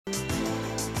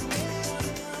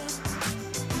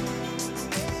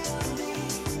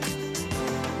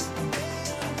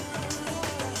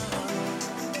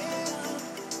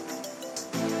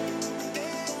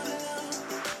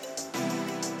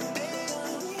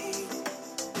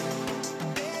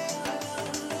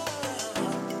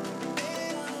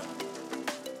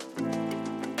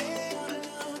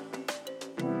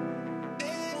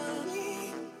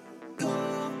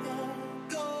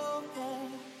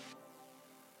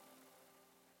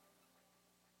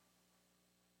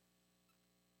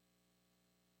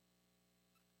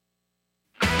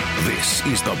This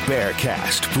is the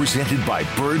Bearcast, presented by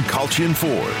Bird Culchion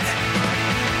Ford.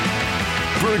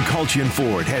 Bird Culchion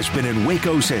Ford has been in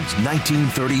Waco since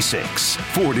 1936.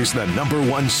 Ford is the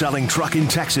 #1 selling truck in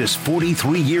Texas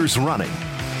 43 years running.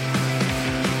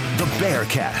 The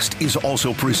Bearcast is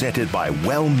also presented by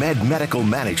WellMed Medical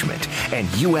Management and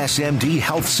USMD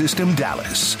Health System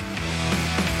Dallas.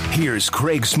 Here's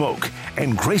Craig Smoak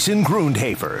and Grayson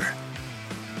Grundhoefer.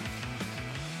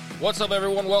 What's up,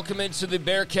 everyone? Welcome into the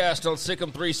Bearcast on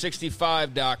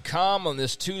SicEm365.com on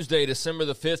this Tuesday, December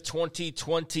the 5th,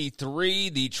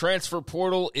 2023. The transfer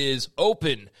portal is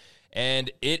open, and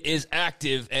it is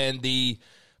active, and the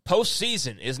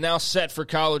postseason is now set for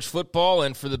college football.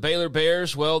 And for the Baylor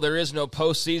Bears, well, there is no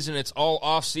postseason. It's all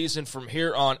offseason from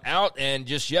here on out. And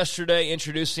just yesterday,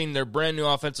 introducing their brand-new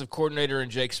offensive coordinator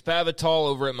in Jake Spavital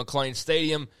over at McLean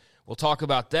Stadium. We'll talk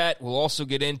about that. We'll also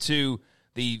get into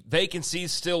the vacancies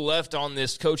still left on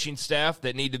this coaching staff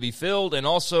that need to be filled, and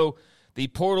also the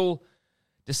portal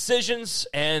decisions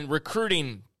and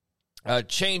recruiting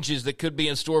changes that could be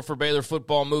in store for Baylor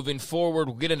football moving forward.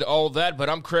 We'll get into all of that, but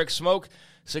I'm Craig Smoak,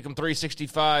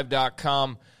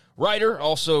 SicEm365.com writer,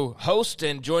 also host,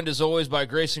 and joined as always by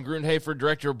Grayson Grundhoefer,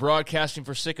 Director of Broadcasting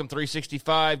for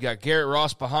SicEm365. Got Garrett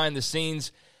Ross behind the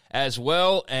scenes as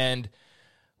well. And,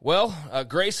 well,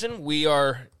 Grayson, we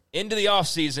are into the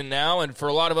offseason now, and for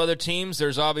a lot of other teams,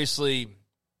 there's obviously,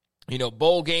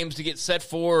 bowl games to get set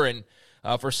for, and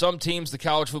for some teams, the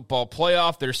college football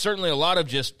playoff. There's certainly a lot of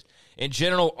just, in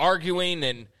general, arguing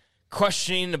and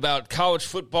questioning about college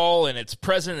football and its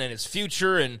present and its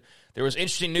future, and there was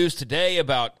interesting news today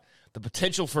about the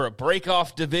potential for a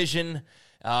break-off division,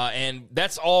 and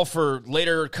that's all for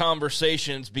later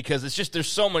conversations because it's just there's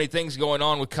so many things going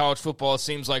on with college football, it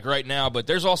seems like right now, but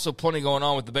there's also plenty going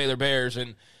on with the Baylor Bears,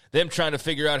 and them trying to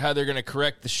figure out how they're going to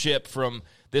correct the ship from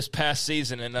this past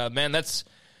season. And, man, that's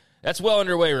well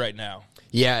underway right now.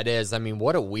 Yeah, it is. I mean,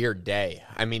 what a weird day.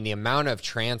 I mean, the amount of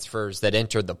transfers that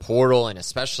entered the portal and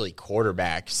especially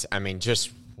quarterbacks, I mean,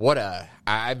 just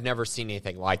I've never seen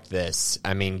anything like this.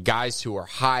 I mean, guys who are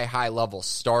high-level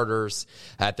starters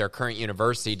at their current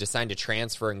university decide to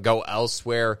transfer and go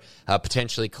elsewhere,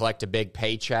 potentially collect a big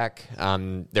paycheck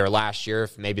their last year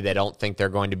if maybe they don't think they're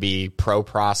going to be pro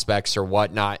prospects or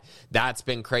whatnot. That's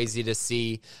been crazy to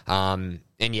see.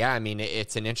 And, yeah, I mean,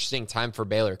 it's an interesting time for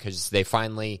Baylor because they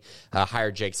finally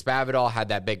hired Jake Spavital, had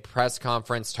that big press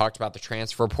conference, talked about the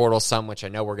transfer portal some, which I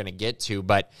know we're going to get to.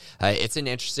 But it's an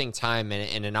interesting time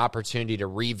and an opportunity to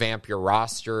revamp your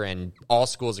roster, and all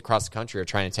schools across the country are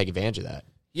trying to take advantage of that.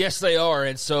 Yes, they are.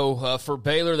 And so for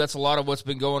Baylor, that's a lot of what's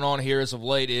been going on here as of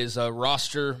late is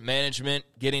roster management,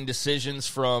 getting decisions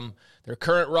from their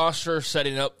current roster,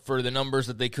 setting up for the numbers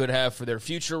that they could have for their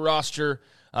future roster,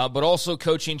 but also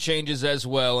coaching changes as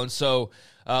well. And so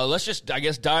let's just, I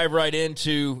guess, dive right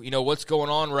into, what's going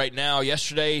on right now.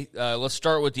 Yesterday, let's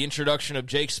start with the introduction of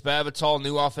Jake Spavital,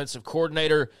 new offensive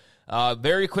coordinator.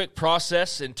 Very quick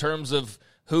process in terms of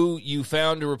who you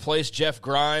found to replace Jeff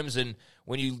Grimes. And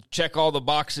when you check all the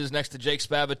boxes next to Jake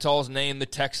Spavital's name, the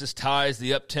Texas ties,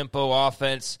 the up-tempo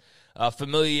offense,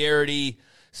 familiarity,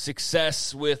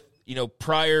 success with,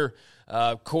 prior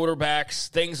quarterbacks,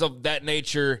 things of that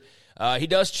nature, he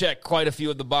does check quite a few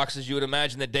of the boxes you would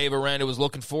imagine that Dave Aranda was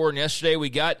looking for. And yesterday we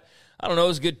got, it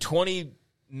was a good 20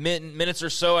 minutes or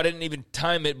so. I didn't even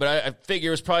time it, but I figure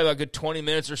it was probably about a good 20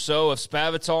 minutes or so of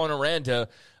Spavital and Aranda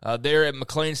there at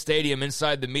McLean Stadium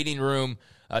inside the meeting room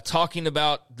talking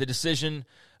about the decision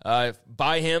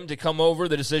by him to come over,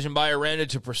 the decision by Aranda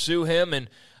to pursue him. And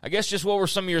I guess just what were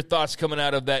some of your thoughts coming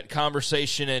out of that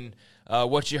conversation and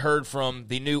what you heard from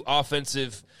the new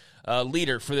offensive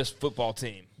leader for this football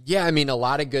team? Yeah, I mean, a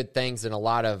lot of good things and a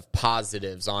lot of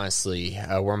positives, honestly,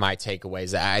 were my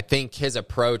takeaways. I think his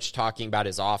approach, talking about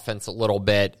his offense a little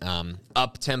bit,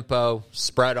 up-tempo,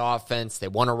 spread offense. They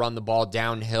want to run the ball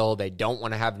downhill. They don't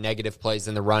want to have negative plays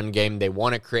in the run game. They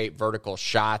want to create vertical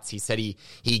shots. He said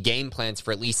he game plans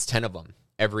for at least 10 of them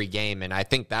every game, and I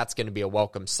think that's going to be a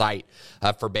welcome sight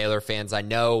for Baylor fans. I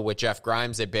know with Jeff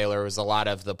Grimes at Baylor, it was a lot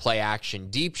of the play-action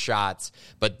deep shots,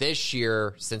 but this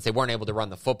year, since they weren't able to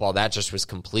run the football, that just was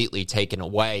completely taken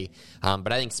away.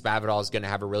 But I think Spavital is going to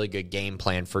have a really good game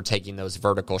plan for taking those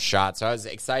vertical shots. So I was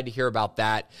excited to hear about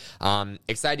that.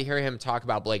 Excited to hear him talk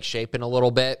about Blake Shapen a little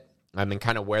bit. And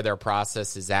kind of where their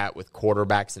process is at with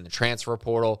quarterbacks in the transfer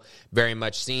portal. Very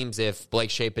much seems if Blake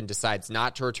Shapen decides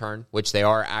not to return, which they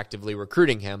are actively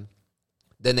recruiting him,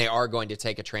 then they are going to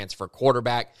take a transfer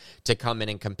quarterback to come in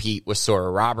and compete with Sawyer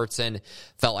Robertson.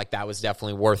 Felt like that was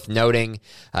definitely worth noting.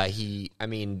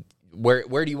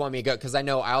 Where do you want me to go? Because I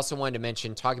know I also wanted to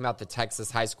mention, talking about the Texas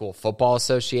High School Football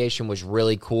Association was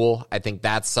really cool. I think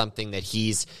that's something that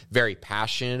he's very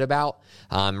passionate about.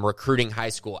 Recruiting high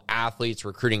school athletes,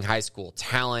 recruiting high school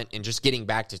talent, and just getting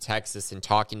back to Texas and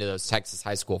talking to those Texas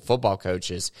high school football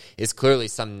coaches is clearly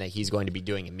something that he's going to be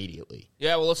doing immediately.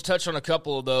 Yeah, well, let's touch on a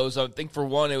couple of those. I think for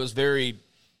one, it was very,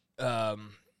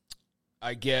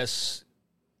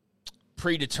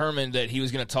 predetermined that he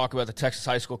was going to talk about the Texas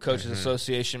High School Coaches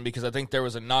Association, because I think there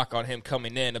was a knock on him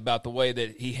coming in about the way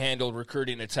that he handled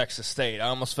recruiting at Texas State. I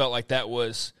almost felt like that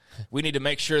was, we need to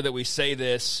make sure that we say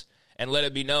this and let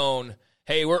it be known,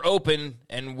 hey, we're open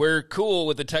and we're cool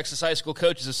with the Texas High School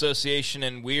Coaches Association,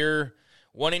 and we're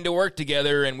wanting to work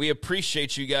together, and we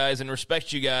appreciate you guys and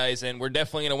respect you guys, and we're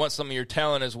definitely going to want some of your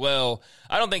talent as well.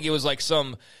 I don't think it was like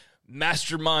some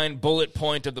mastermind bullet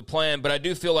point of the plan, but I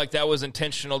do feel like that was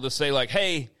intentional to say, like,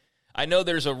 hey, I know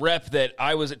there's a rep that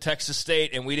I was at Texas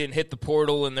State and we didn't hit the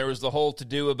portal, and there was the whole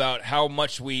to-do about how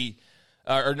much we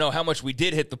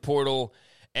did hit the portal,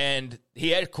 and he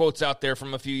had quotes out there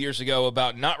from a few years ago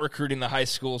about not recruiting the high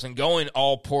schools and going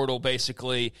all portal,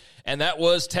 basically, and that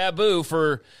was taboo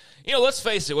for, let's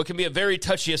face it, what can be a very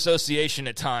touchy association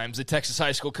at times, the Texas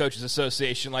High School Coaches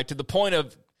Association, like to the point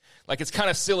of, like, it's kind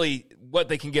of silly what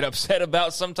they can get upset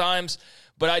about sometimes,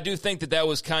 but I do think that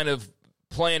was kind of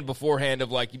planned beforehand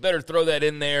of, like, you better throw that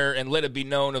in there and let it be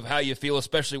known of how you feel,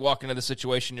 especially walking into the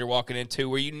situation you're walking into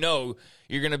where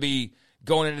you're going to be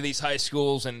going into these high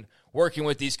schools and working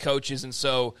with these coaches. And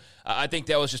so I think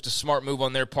that was just a smart move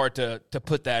on their part to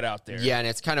put that out there. Yeah, and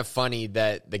it's kind of funny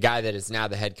that the guy that is now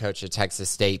the head coach at Texas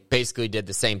State basically did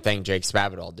the same thing Jake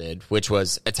Spavital did, which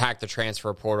was attack the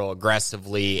transfer portal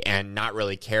aggressively and not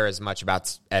really care as much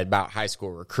about high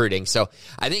school recruiting. So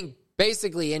I think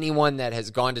basically anyone that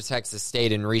has gone to Texas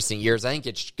State in recent years, I think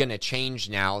it's going to change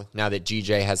now that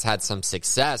GJ has had some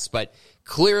success, but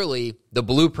clearly the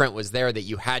blueprint was there that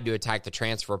you had to attack the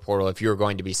transfer portal if you were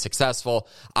going to be successful.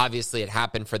 Obviously, it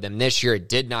happened for them this year. It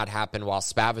did not happen while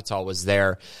Spavital was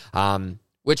there,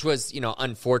 which was,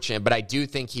 unfortunate. But I do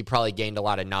think he probably gained a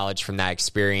lot of knowledge from that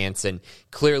experience. And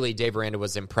clearly, Dave Aranda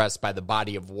was impressed by the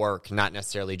body of work, not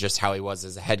necessarily just how he was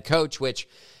as a head coach, which,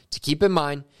 to keep in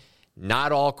mind,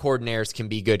 not all coordinators can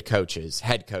be good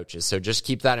head coaches. So just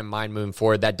keep that in mind moving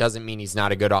forward. That doesn't mean he's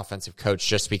not a good offensive coach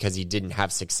just because he didn't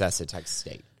have success at Texas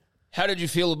State. How did you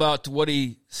feel about what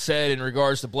he said in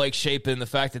regards to Blake Shapen, the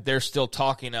fact that they're still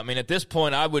talking? I mean, at this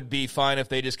point, I would be fine if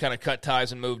they just kind of cut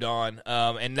ties and moved on.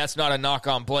 And that's not a knock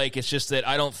on Blake. It's just that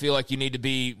I don't feel like you need to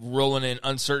be rolling in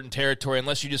uncertain territory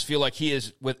unless you just feel like he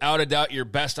is, without a doubt, your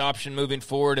best option moving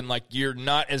forward, and like you're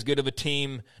not as good of a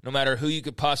team no matter who you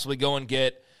could possibly go and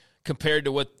get compared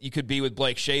to what you could be with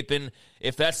Blake Shapen.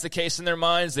 If that's the case in their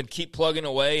minds, then keep plugging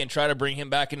away and try to bring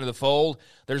him back into the fold.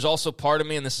 There's also part of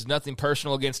me, and this is nothing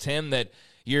personal against him, that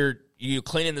you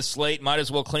cleaning the slate, might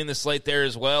as well clean the slate there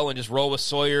as well and just roll with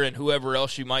Sawyer and whoever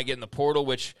else you might get in the portal,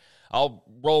 which I'll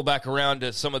roll back around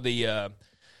to some of the,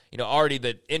 already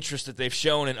the interest that they've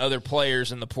shown in other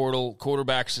players in the portal,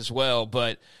 quarterbacks as well.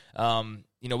 But,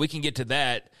 we can get to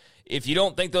that. If you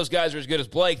don't think those guys are as good as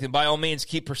Blake, then by all means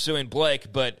keep pursuing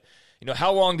Blake. But,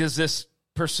 how long does this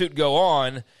pursuit go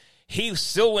on? He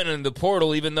still went into the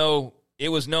portal, even though it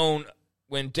was known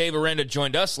when Dave Aranda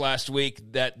joined us last week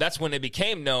that's when it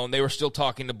became known they were still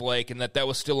talking to Blake and that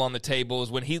was still on the table,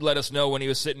 is when he let us know when he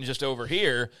was sitting just over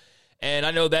here. And I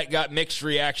know that got mixed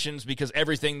reactions because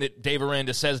everything that Dave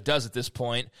Aranda says does at this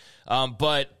point.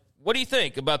 But what do you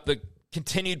think about the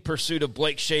continued pursuit of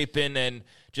Blake Shapen and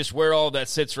just where all that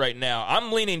sits right now?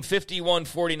 I'm leaning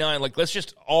 51-49. Like, let's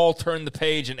just all turn the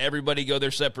page and everybody go their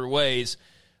separate ways.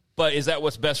 But is that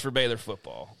what's best for Baylor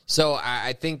football? So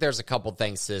I think there's a couple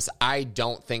things to this. I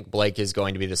don't think Blake is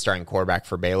going to be the starting quarterback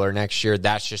for Baylor next year.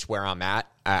 That's just where I'm at.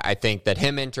 I think that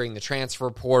him entering the transfer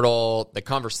portal, the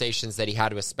conversations that he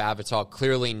had with Spavital,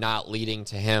 clearly not leading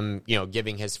to him,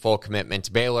 giving his full commitment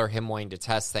to Baylor, him wanting to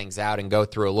test things out and go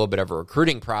through a little bit of a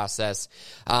recruiting process,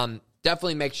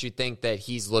 definitely makes you think that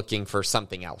he's looking for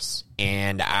something else.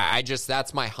 And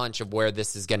that's my hunch of where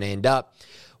this is going to end up,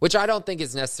 which I don't think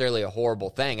is necessarily a horrible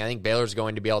thing. I think Baylor's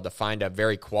going to be able to find a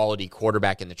very quality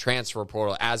quarterback in the transfer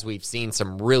portal, as we've seen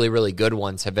some really, really good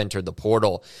ones have entered the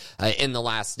portal in the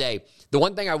last day. The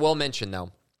one thing I will mention,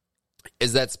 though,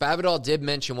 is that Spavital did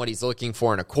mention what he's looking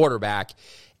for in a quarterback,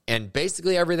 and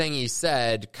basically everything he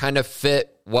said kind of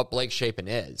fit what Blake Shapen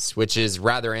is, which is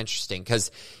rather interesting because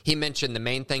he mentioned the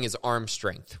main thing is arm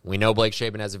strength. We know Blake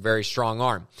Shapen has a very strong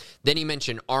arm. Then he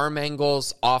mentioned arm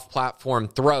angles, off-platform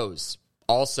throws.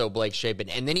 Also Blake Shapen.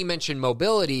 And then he mentioned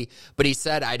mobility, but he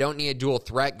said, I don't need a dual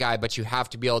threat guy, but you have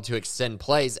to be able to extend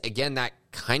plays. Again, that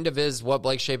kind of is what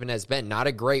Blake Shapen has been. Not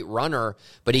a great runner,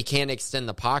 but he can extend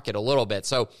the pocket a little bit.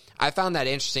 So I found that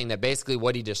interesting that basically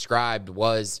what he described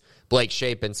was Blake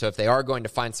Shapen. So if they are going to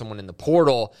find someone in the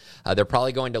portal, they're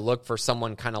probably going to look for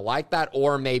someone kind of like that,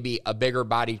 or maybe a bigger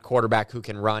bodied quarterback who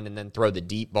can run and then throw the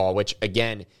deep ball, which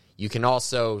again, you can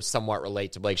also somewhat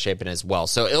relate to Blake Shapen as well.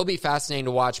 So it'll be fascinating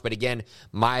to watch. But again,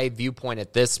 my viewpoint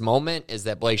at this moment is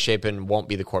that Blake Shapen won't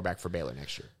be the quarterback for Baylor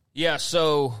next year. Yeah,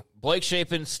 so Blake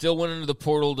Shapen still went into the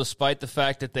portal despite the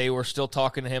fact that they were still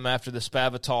talking to him after the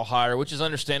Spavital hire, which is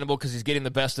understandable because he's getting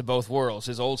the best of both worlds.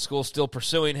 His old school still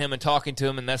pursuing him and talking to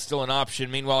him, and that's still an option.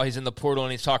 Meanwhile, he's in the portal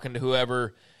and he's talking to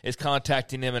whoever is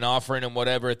contacting him and offering him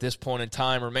whatever at this point in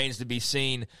time. Remains to be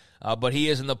seen, but he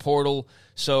is in the portal,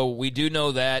 so we do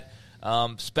know that.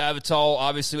 Spavital,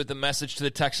 obviously, with the message to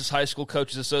the Texas High School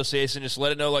Coaches Association, just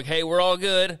let it know, like, hey, we're all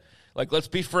good. Like, let's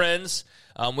be friends,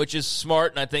 which is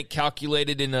smart and I think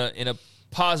calculated in a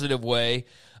positive way.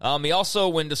 He also,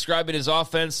 when describing his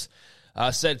offense,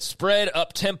 said spread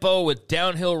up tempo with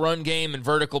downhill run game and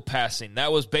vertical passing.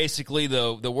 That was basically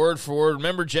the word for word.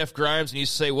 Remember Jeff Grimes, and you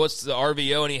say, what's the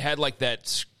RVO? And he had like that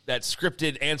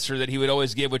scripted answer that he would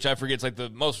always give, which I forget, it's like the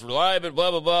most reliable,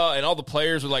 blah, blah, blah, and all the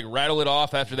players would like rattle it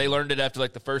off after they learned it after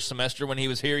like the first semester when he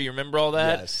was here. You remember all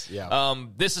that? Yes, yeah.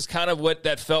 This is kind of what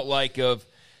that felt like of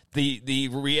the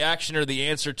reaction or the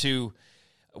answer to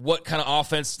what kind of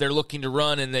offense they're looking to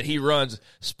run, and that he runs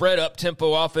spread up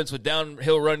tempo offense with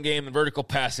downhill run game and vertical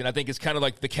passing. I think it's kind of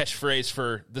like the catchphrase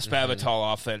for the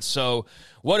Spavital offense. So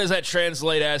what does that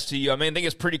translate as to you? I mean, I think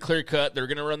it's pretty clear cut. They're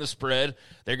going to run the spread.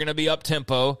 They're going to be up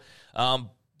tempo.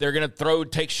 They're going to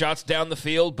take shots down the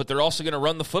field, but they're also going to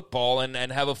run the football and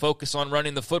have a focus on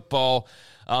running the football.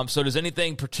 So does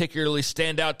anything particularly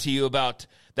stand out to you about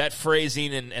that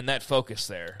phrasing and that focus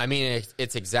there? I mean,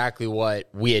 it's exactly what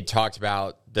we had talked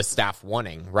about the staff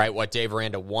wanting, right? What Dave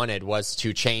Aranda wanted was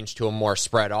to change to a more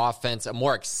spread offense. A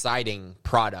more exciting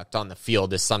product on the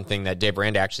field is something that Dave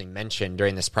Aranda actually mentioned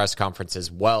during this press conference as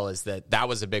well, is that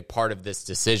was a big part of this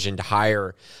decision to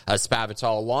hire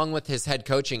Spavital, along with his head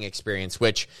coaching experience,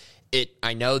 which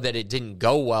I know that it didn't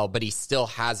go well, but he still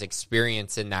has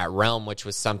experience in that realm, which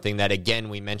was something that, again,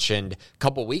 we mentioned a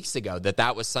couple weeks ago,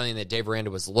 that was something that Dave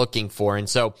Aranda was looking for. And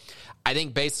so I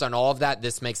think based on all of that,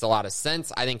 this makes a lot of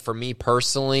sense. I think for me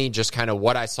personally, just kind of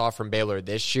what I saw from Baylor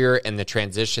this year and the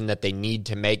transition that they need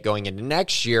to make going into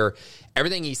next year,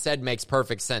 everything he said makes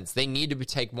perfect sense. They need to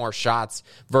take more shots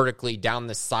vertically down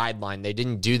the sideline. They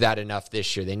didn't do that enough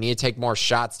this year. They need to take more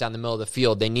shots down the middle of the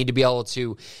field. They need to be able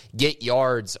to get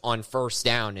yards on first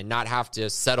down and not have to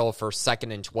settle for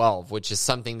 2nd and 12, which is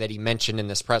something that he mentioned in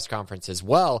this press conference as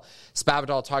well.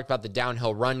 Spavital talked about the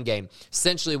downhill run game.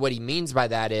 Essentially what he means by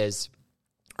that is,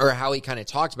 or how he kind of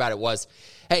talked about it was,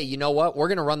 hey, you know what? We're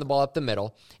going to run the ball up the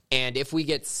middle, and if we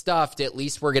get stuffed, at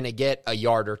least we're going to get a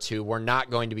yard or two. We're not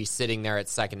going to be sitting there at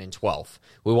 2nd and 12.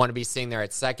 We want to be sitting there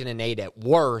at 2nd and 8 at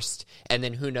worst, and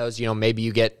then who knows, maybe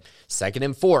you get 2nd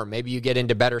and 4. Maybe you get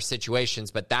into better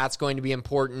situations, but that's going to be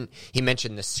important. He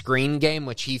mentioned the screen game,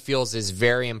 which he feels is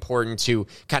very important to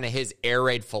kind of his air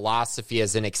raid philosophy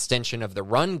as an extension of the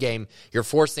run game. You're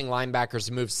forcing linebackers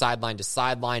to move sideline to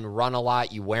sideline, run a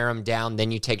lot, you wear them down,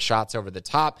 then you take shots over the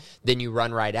top, then you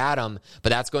run right at them. But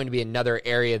that's going to be another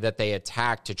area that they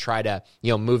attack to try to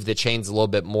move the chains a little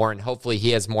bit more, and hopefully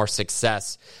he has more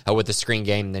success with the screen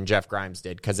game than Jeff Grimes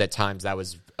did, because at times that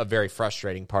was a very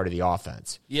frustrating part of the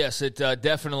offense. Yes, it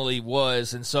definitely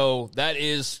was. And so that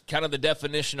is kind of the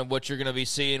definition of what you're going to be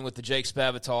seeing with the Jake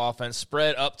Spavital offense.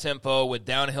 Spread up tempo with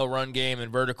downhill run game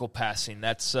and vertical passing.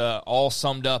 That's all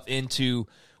summed up into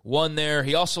one there.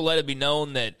 He also let it be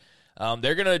known that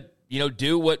they're going to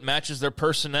do what matches their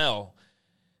personnel.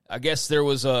 I guess there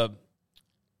was a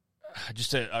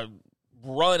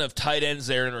run of tight ends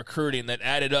there in recruiting that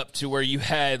added up to where you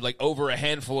had like over a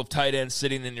handful of tight ends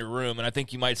sitting in your room. And I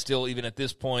think you might still, even at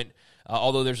this point,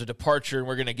 although there's a departure, and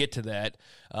we're going to get to that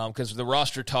because the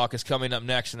roster talk is coming up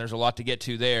next, and there's a lot to get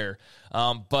to there.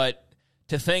 But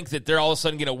to think that they're all of a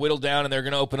sudden going to whittle down and they're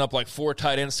going to open up like 4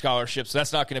 tight end scholarships,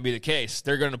 that's not going to be the case.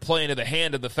 They're going to play into the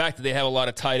hand of the fact that they have a lot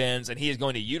of tight ends, and he is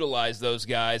going to utilize those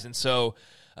guys. And so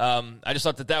I just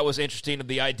thought that was interesting, of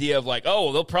the idea of like,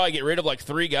 oh, they'll probably get rid of like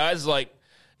 3 guys. Like,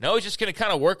 no, he's just going to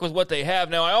kind of work with what they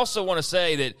have. Now, I also want to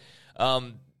say that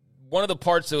one of the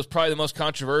parts that was probably the most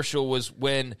controversial was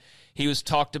when he was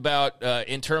talked about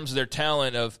in terms of their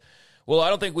talent of, well, I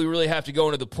don't think we really have to go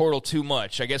into the portal too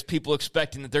much. I guess people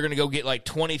expecting that they're going to go get like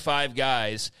 25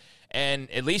 guys. And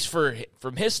at least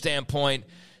from his standpoint,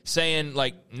 saying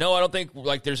like, no, I don't think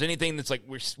like there's anything that's like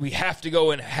we have to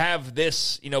go and have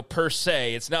this, per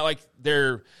se. It's not like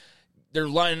they're they're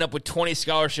lining up with 20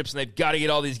 scholarships and they've got to get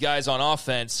all these guys on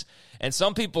offense. And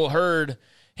some people heard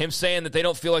him saying that they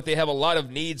don't feel like they have a lot of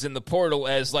needs in the portal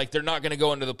as like they're not going to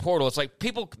go into the portal. It's like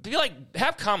people be like,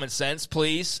 have common sense,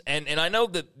 please. And I know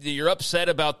that you're upset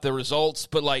about the results,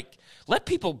 but like let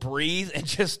people breathe and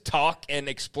just talk and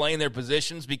explain their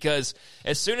positions, because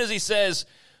as soon as he says,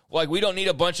 like, we don't need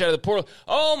a bunch out of the portal,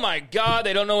 oh my God,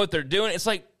 they don't know what they're doing. It's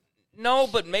like, no,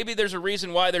 but maybe there's a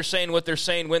reason why they're saying what they're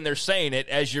saying when they're saying it,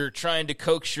 as you're trying to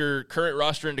coax your current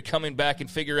roster into coming back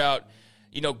and figure out,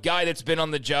 guy that's been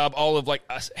on the job all of like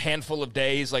a handful of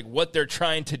days, like what they're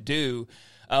trying to do.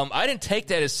 I didn't take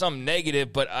that as some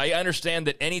negative, but I understand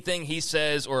that anything he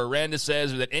says or Aranda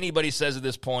says or that anybody says at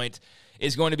this point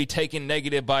is going to be taken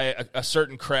negative by a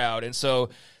certain crowd. And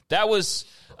so that was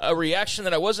a reaction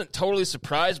that I wasn't totally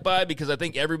surprised by, because I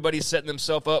think everybody's setting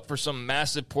themselves up for some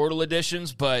massive portal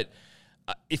additions. But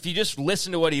if you just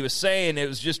listen to what he was saying, it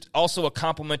was just also a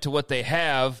compliment to what they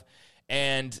have.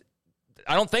 And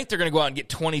I don't think they're going to go out and get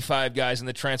 25 guys in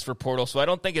the transfer portal, so I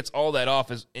don't think it's all that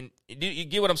off. You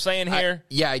get what I'm saying here?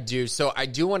 Yeah, I do. So I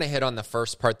do want to hit on the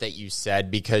first part that you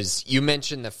said, because you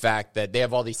mentioned the fact that they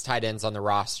have all these tight ends on the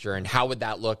roster, and how would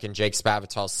that look in Jake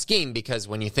Spavital's scheme? Because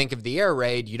when you think of the air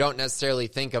raid, you don't necessarily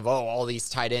think of, all these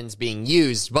tight ends being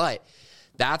used, but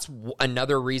that's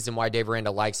another reason why Dave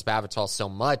Aranda likes Spavital so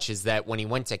much, is that when he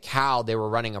went to Cal, they were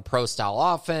running a pro-style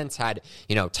offense, had,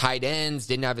 tight ends,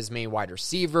 didn't have as many wide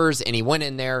receivers, and he went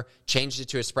in there, changed it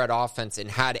to a spread offense,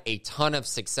 and had a ton of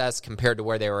success compared to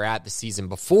where they were at the season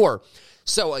before.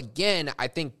 So, again, I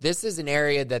think this is an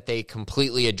area that they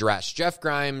completely addressed. Jeff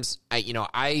Grimes,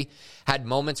 I had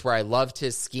moments where I loved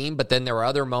his scheme, but then there were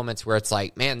other moments where it's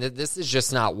like, man, this is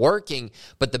just not working.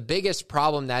 But the biggest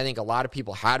problem that I think a lot of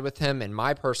people had with him, and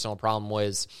my personal problem,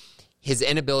 was his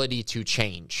inability to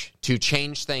change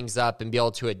things up and be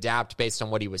able to adapt based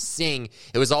on what he was seeing.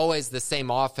 It was always the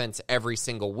same offense every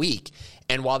single week.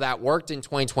 And while that worked in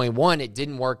 2021, it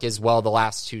didn't work as well the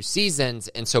last two seasons.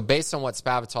 And so based on what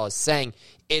Spavital is saying,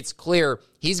 it's clear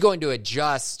he's going to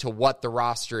adjust to what the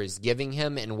roster is giving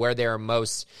him and where they're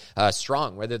most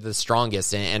strong, where they're the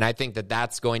strongest. And I think that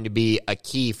that's going to be a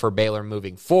key for Baylor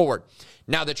moving forward.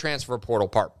 Now, the transfer portal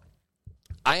part.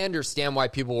 I understand why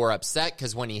people were upset,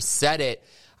 because when he said it,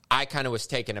 I kind of was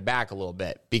taken aback a little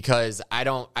bit, because I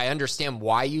understand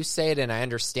why you say it, and I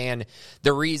understand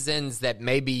the reasons that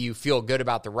maybe you feel good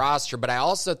about the roster, but I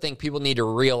also think people need to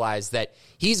realize that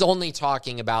he's only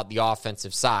talking about the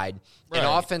offensive side, an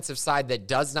offensive side that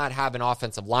does not have an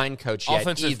offensive line coach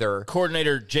yet either.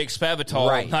 Coordinator Jake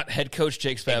Spavital, not head coach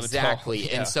Jake Spavital. Exactly.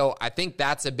 Yeah. And so I think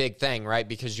that's a big thing, right?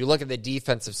 Because you look at the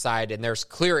defensive side, and there's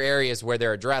clear areas where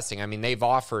they're addressing. I mean, they've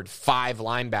offered 5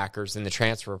 linebackers in the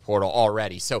transfer portal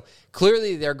already. So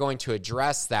clearly they're going to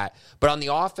address that. But on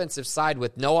the offensive side,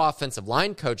 with no offensive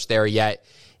line coach there yet,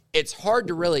 it's hard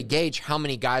to really gauge how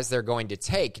many guys they're going to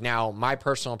take. Now, my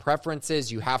personal preference is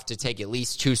you have to take at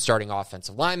least 2 starting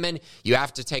offensive linemen. You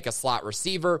have to take a slot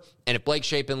receiver. And if Blake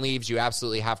Shapen leaves, you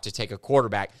absolutely have to take a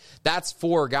quarterback. That's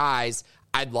 4 guys.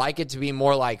 I'd like it to be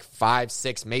more like 5,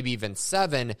 6, maybe even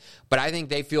 7, but I think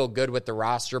they feel good with the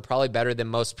roster, probably better than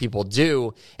most people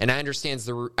do. And I understand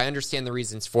the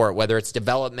reasons for it, whether it's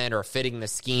development or fitting the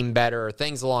scheme better or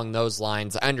things along those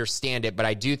lines. I understand it, but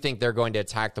I do think they're going to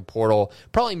attack the portal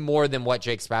probably more than what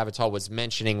Jake Spavital was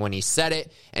mentioning when he said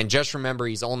it. And just remember,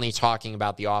 he's only talking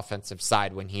about the offensive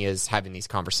side when he is having these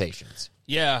conversations.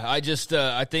 Yeah, I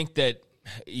think that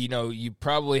you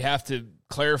probably have to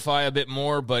clarify a bit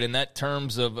more, but in that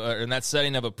terms of in that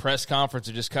setting of a press conference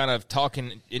or just kind of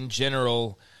talking in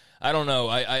general, I don't know.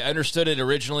 I understood it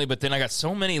originally, but then I got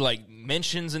so many like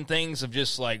mentions and things of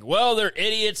just like, well, they're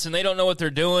idiots and they don't know what they're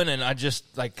doing, and I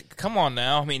just like, come on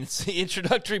now. I mean, it's the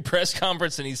introductory press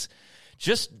conference and he's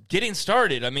just getting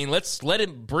started. I mean, let's let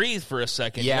him breathe for a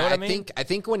second. Yeah, you know what I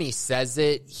think when he says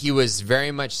it, he was very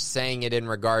much saying it in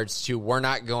regards to, we're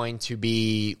not going to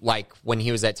be like when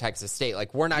he was at Texas State.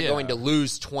 Like, we're not going to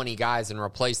lose 20 guys and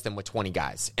replace them with 20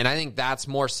 guys. And I think that's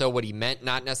more so what he meant,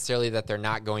 not necessarily that they're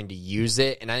not going to use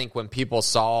it. And I think when people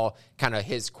saw kind of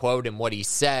his quote and what he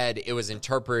said, it was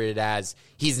interpreted as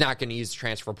he's not going to use the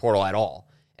transfer portal at all.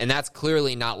 And that's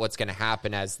clearly not what's going to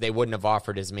happen, as they wouldn't have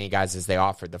offered as many guys as they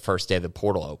offered the first day the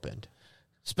portal opened.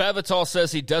 Spavital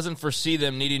says he doesn't foresee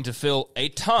them needing to fill a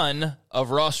ton of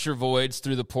roster voids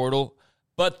through the portal,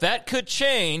 but that could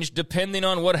change depending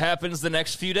on what happens the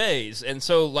next few days. And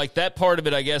so, like, that part of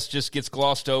it, I guess, just gets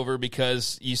glossed over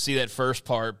because you see that first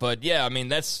part. But, yeah, I mean,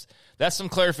 that's some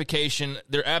clarification.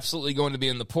 They're absolutely going to be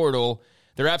in the portal.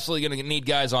 They're absolutely going to need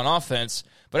guys on offense.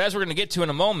 But as we're going to get to in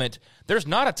a moment, there's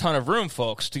not a ton of room,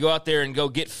 folks, to go out there and go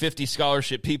get 50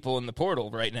 scholarship people in the portal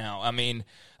right now. I mean,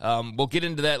 we'll get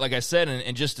into that, like I said,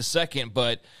 in just a second.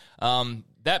 But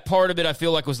that part of it I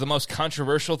feel like was the most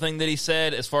controversial thing that he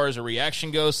said as far as a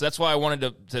reaction goes. So that's why I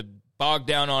wanted to bog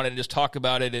down on it and just talk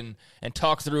about it and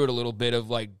talk through it a little bit of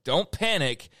like, don't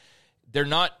panic. They're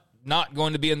not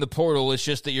going to be in the portal. It's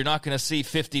just that you're not going to see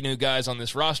 50 new guys on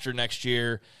this roster next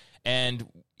year. And,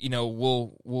 you know,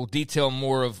 we'll detail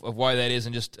more of why that is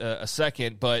in just a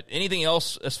second. But anything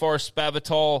else as far as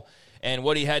Spavital and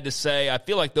what he had to say, I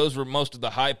feel like those were most of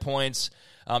the high points.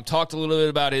 Talked a little bit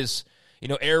about his,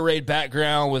 air raid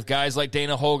background with guys like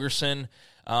Dana Holgorsen,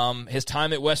 his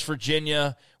time at West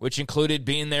Virginia, which included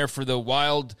being there for the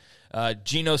wild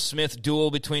Geno Smith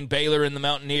duel between Baylor and the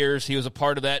Mountaineers. He was a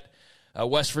part of that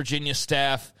West Virginia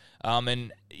staff,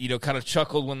 and, kind of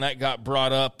chuckled when that got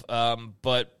brought up.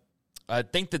 But I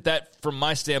think that, from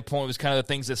my standpoint, was kind of the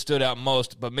things that stood out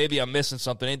most, but maybe I'm missing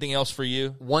something. Anything else for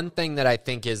you? One thing that I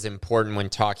think is important when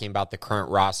talking about the current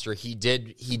roster, he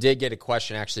did get a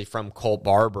question actually from Colt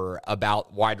Barber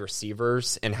about wide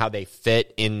receivers and how they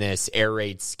fit in this air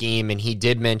raid scheme, and he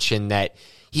did mention that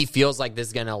he feels like this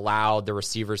is going to allow the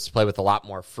receivers to play with a lot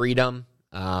more freedom,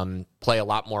 play a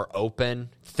lot more open,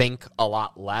 think a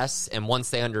lot less. And once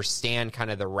they understand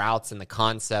kind of the routes and the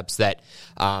concepts that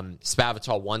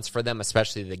Spavital wants for them,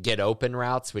 especially the get open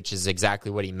routes, which is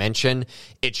exactly what he mentioned,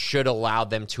 it should allow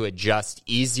them to adjust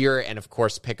easier and, of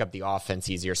course, pick up the offense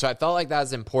easier. So I felt like that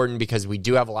was important because we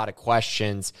do have a lot of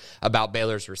questions about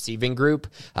Baylor's receiving group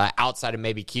outside of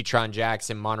maybe Keytron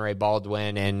Jackson, Monterey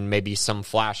Baldwin, and maybe some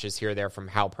flashes here or there from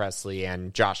Hal Presley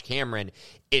and Josh Cameron.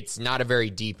 It's not a very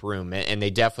deep room, and they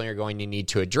definitely are going to need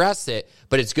to address it,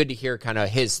 but it's good to hear kind of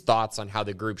his thoughts on how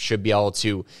the group should be able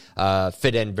to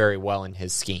fit in very well in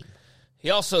his scheme. He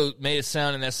also made it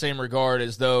sound in that same regard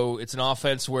as though it's an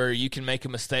offense where you can make a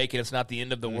mistake and it's not the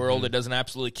end of the world. It doesn't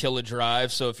absolutely kill a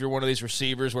drive. So if you're one of these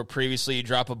receivers where previously you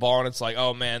drop a ball and it's like,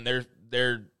 oh, man,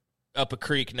 they're up a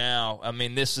creek now. I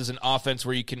mean, this is an offense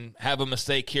where you can have a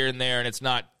mistake here and there, and it's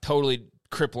not totally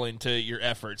crippling to your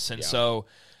efforts. And so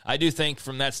I do think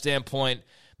from that standpoint,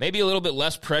 maybe a little bit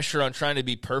less pressure on trying to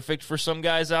be perfect for some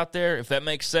guys out there, if that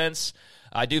makes sense.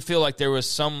 I do feel like there was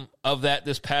some of that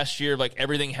this past year, like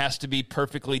everything has to be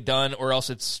perfectly done or else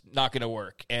it's not going to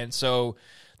work. And so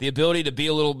the ability to be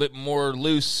a little bit more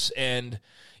loose and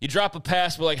you drop a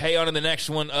pass, but like, hey, on to the next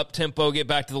one, up tempo, get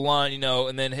back to the line,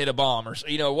 and then hit a bomb or,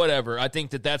 whatever. I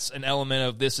think that's an element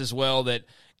of this as well, that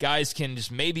guys can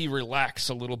just maybe relax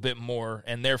a little bit more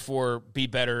and therefore be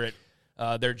better at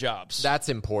their jobs. That's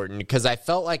important because I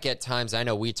felt like at times, I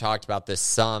know we talked about this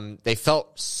some, they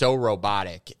felt so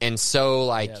robotic and so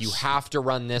like you have to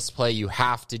run this play, you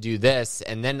have to do this,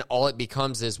 and then all it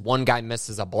becomes is one guy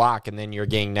misses a block and then you're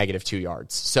getting -2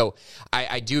 yards. So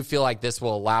I do feel like this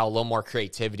will allow a little more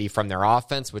creativity from their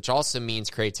offense, which also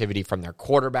means creativity from their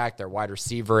quarterback, their wide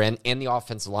receiver, and the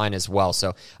offensive line as well.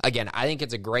 So again, I think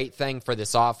it's a great thing for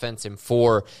this offense and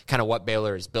for kind of what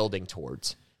Baylor is building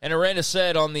towards. And Aranda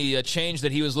said on the change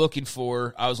that he was looking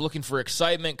for, I was looking for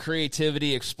excitement,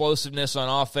 creativity, explosiveness on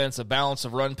offense, a balance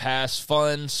of run pass,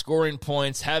 fun, scoring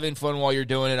points, having fun while you're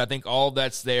doing it. I think all of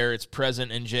that's there. It's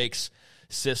present in Jake's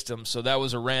system. So that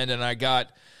was Aranda, and I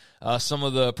got some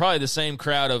of probably the same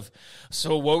crowd of,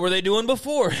 so what were they doing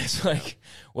before? It's like,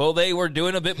 well, they were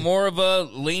doing a bit more of a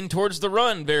lean towards the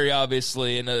run, very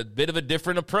obviously, and a bit of a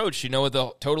different approach, with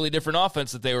a totally different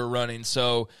offense that they were running.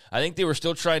 So I think they were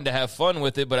still trying to have fun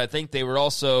with it, but I think they were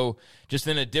also just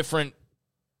in a different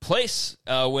place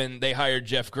when they hired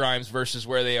Jeff Grimes versus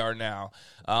where they are now.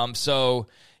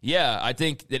 Yeah, I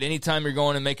think that anytime you're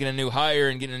going and making a new hire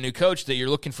and getting a new coach, that you're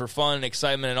looking for fun and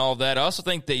excitement and all of that. I also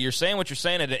think that you're saying what you're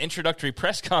saying at an introductory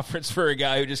press conference for a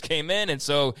guy who just came in. And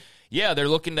so, yeah, they're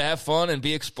looking to have fun and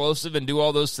be explosive and do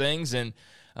all those things and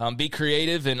be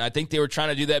creative. And I think they were trying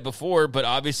to do that before, but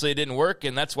obviously it didn't work.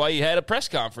 And that's why you had a press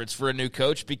conference for a new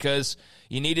coach, because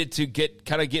you needed to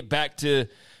get back to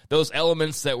those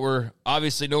elements that were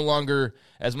obviously no longer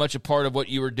as much a part of what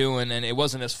you were doing. And it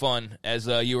wasn't as fun as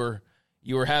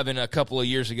you were having a couple of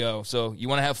years ago. So you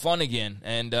want to have fun again,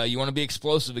 and you want to be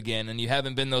explosive again, and you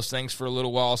haven't been those things for a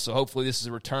little while. So hopefully this is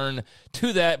a return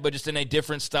to that, but just in a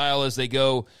different style as they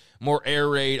go more air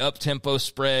raid, up-tempo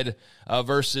spread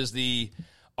versus the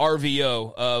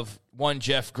RVO of one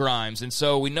Jeff Grimes. And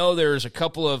so we know there's a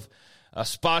couple of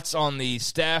spots on the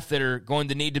staff that are going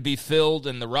to need to be filled,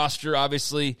 and the roster,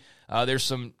 obviously, there's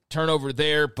some turnover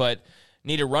there, but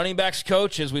need a running backs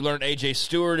coach. As we learned, A.J.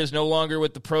 Stewart is no longer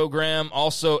with the program.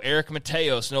 Also, Eric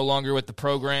Mateos no longer with the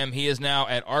program. He is now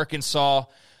at Arkansas.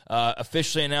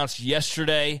 Officially announced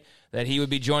yesterday that he would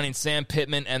be joining Sam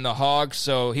Pittman and the Hogs.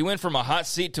 So he went from a hot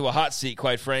seat to a hot seat,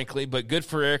 quite frankly, but good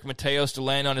for Eric Mateos to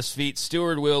land on his feet.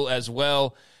 Stewart will as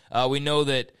well. We know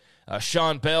that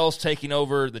Sean Bell's taking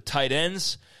over the tight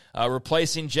ends,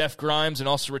 replacing Jeff Grimes and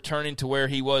also returning to where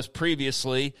he was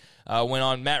previously when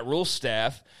on Matt Rule's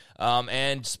staff.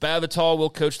 And Spavital will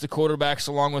coach the quarterbacks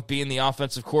along with being the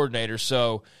offensive coordinator.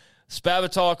 So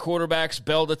Spavital quarterbacks,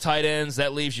 Bell the tight ends.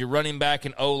 That leaves you running back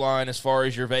and O-line as far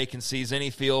as your vacancies. Any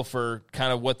feel for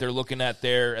kind of what they're looking at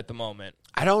there at the moment?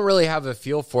 I don't really have a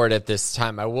feel for it at this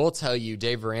time. I will tell you,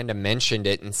 Dave Aranda mentioned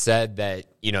it and said that,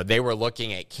 they were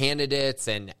looking at candidates,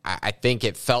 and I think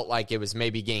it felt like it was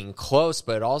maybe getting close,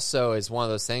 but also is one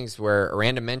of those things where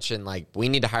Aranda mentioned, we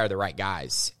need to hire the right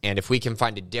guys. And if we can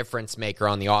find a difference maker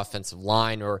on the offensive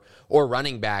line or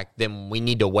running back, then we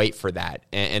need to wait for that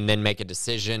and then make a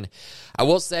decision. I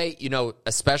will say,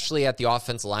 especially at the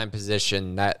offensive line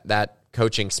position, that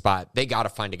coaching spot, they got to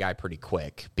find a guy pretty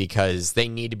quick because they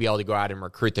need to be able to go out and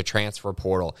recruit the transfer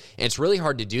portal. And it's really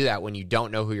hard to do that when you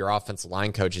don't know who your offensive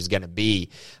line coach is going to be.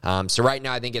 So right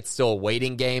now, I think it's still a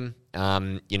waiting game.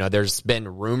 There's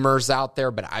been rumors out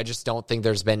there, but I just don't think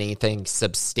there's been anything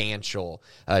substantial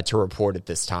to report at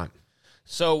this time.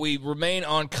 So we remain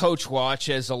on coach watch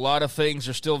as a lot of things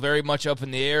are still very much up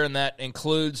in the air, and that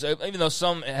includes, even though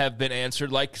some have been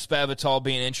answered, like Spavital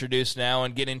being introduced now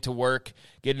and getting to work,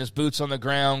 getting his boots on the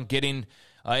ground, getting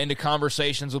into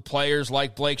conversations with players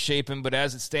like Blake Shapen. But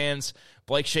as it stands,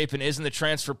 Blake Shapen is in the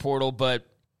transfer portal. But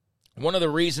one of the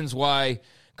reasons why,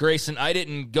 Grayson, I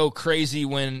didn't go crazy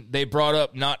when they brought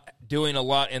up not doing a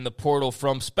lot in the portal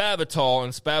from Spavital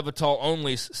and Spavital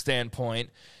only standpoint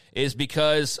is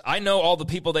because I know all the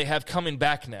people they have coming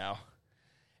back now.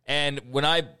 And when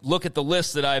I look at the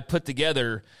list that I put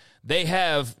together, they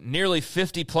have nearly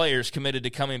 50 players committed to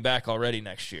coming back already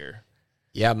next year.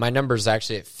 Yeah, my number's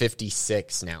actually at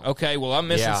 56 now. Okay, well, I'm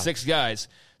missing 6 guys.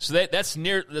 So that's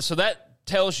near. So that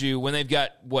tells you when they've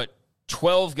got,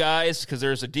 12 guys, because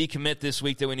there's a decommit this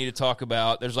week that we need to talk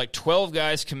about. There's 12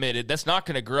 guys committed. That's not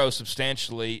going to grow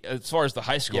substantially as far as the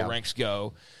high school ranks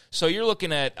go. So you're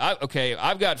looking at,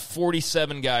 I've got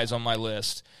 47 guys on my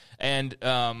list, and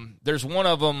there's one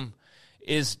of them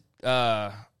is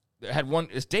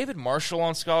is David Marshall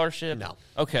on scholarship? No.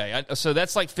 Okay, so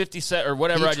that's 57 or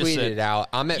whatever I just said. He tweeted it out.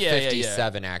 I'm at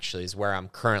 57 actually is where I'm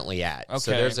currently at. Okay.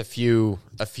 So there's a few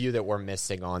that we're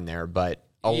missing on there, but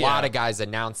a lot of guys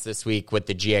announced this week with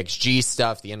the GXG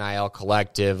stuff, the NIL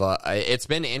collective. It's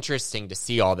been interesting to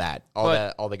see all that,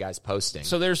 all the guys posting.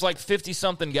 So there's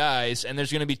 50-something guys, and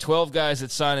there's going to be 12 guys that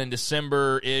sign in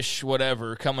December-ish,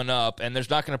 whatever, coming up, and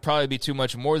there's not going to probably be too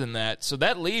much more than that. So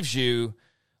that leaves you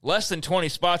less than 20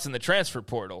 spots in the transfer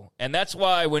portal. And that's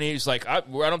why when he's I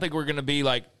don't think we're going to be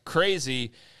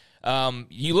crazy,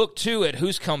 you look, too, at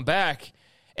who's come back,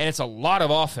 and it's a lot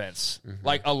of offense,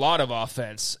 a lot of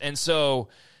offense. And so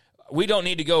we don't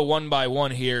need to go one by one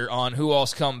here on who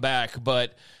else come back,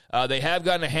 but they have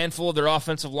gotten a handful of their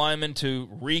offensive linemen to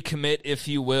recommit, if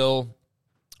you will.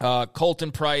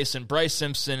 Colton Price and Bryce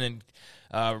Simpson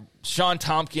and Sean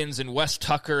Tompkins and Wes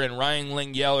Tucker and Ryan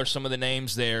Lingyell are some of the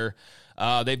names there.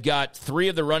 They've got 3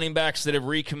 of the running backs that have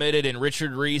recommitted in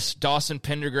Richard Reese, Dawson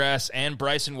Pendergrass, and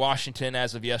Bryson Washington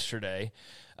as of yesterday.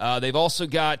 They've also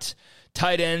got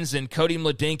tight ends and Cody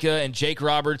Mladinka and Jake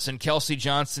Roberts and Kelsey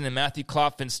Johnson and Matthew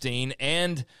Klopfenstein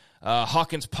and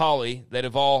Hawkins Polley that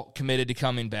have all committed to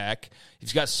coming back.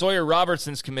 You've got Sawyer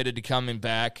Robertson's committed to coming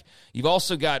back. You've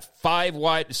also got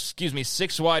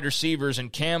 6 wide receivers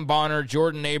and Cam Bonner,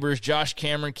 Jordan Neighbors, Josh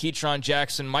Cameron, Keetron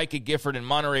Jackson, Micah Gifford, and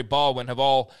Monterey Baldwin have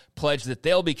all pledged that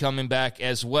they'll be coming back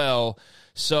as well.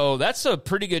 So that's a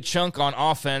pretty good chunk on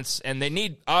offense, and they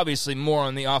need, obviously, more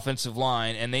on the offensive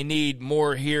line, and they need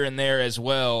more here and there as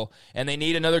well, and they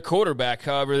need another quarterback,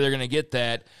 however they're going to get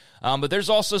that. But there's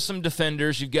also some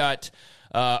defenders. You've got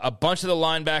a bunch of the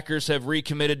linebackers have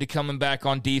recommitted to coming back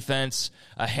on defense,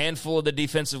 a handful of the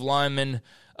defensive linemen,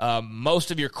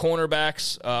 most of your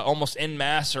cornerbacks, almost en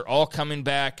masse, are all coming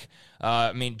back.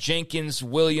 Jenkins,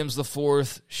 Williams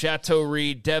IV, Chateau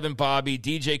Reed, Devin Bobby,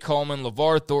 DJ Coleman,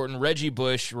 LeVar Thornton, Reggie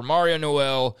Bush, Romario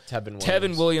Noel,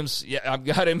 Tevin Williams. Yeah, I've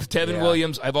got him.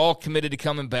 Williams. I've all committed to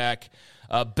coming back.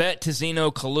 Bet,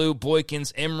 Tizino, Kalu,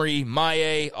 Boykins, Emery,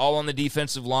 Maye, all on the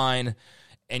defensive line.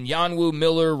 And Yanwu,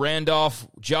 Miller, Randolph,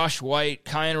 Josh White,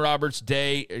 Kyan Roberts,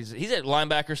 Day. He's at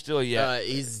linebacker still? Yeah.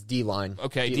 He's D-line.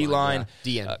 Okay, D-line.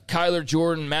 DN. Kyler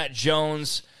Jordan, Matt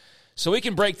Jones. So we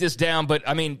can break this down, but,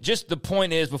 just the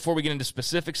point is, before we get into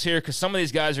specifics here, because some of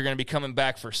these guys are going to be coming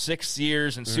back for 6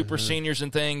 years and super seniors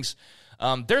and things,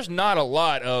 there's not a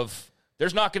lot of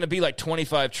there's not going to be like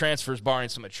 25 transfers barring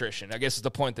some attrition. I guess is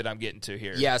the point that I'm getting to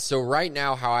here. Yeah, so right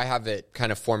now how I have it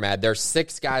kind of formatted, there's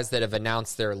 6 guys that have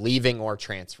announced they're leaving or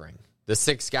transferring. The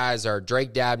 6 guys are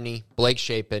Drake Dabney, Blake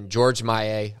Shapen, George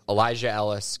Maillet, Elijah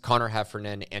Ellis, Connor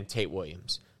Heffernan, and Tate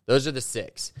Williams. Those are the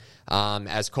 6.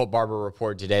 As Colt Barber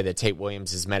reported today that Tate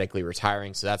Williams is medically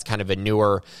retiring, so that's kind of a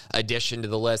newer addition to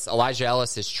the list. Elijah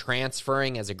Ellis is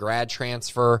transferring as a grad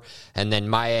transfer, and then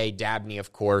Maillet Dabney,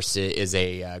 of course, is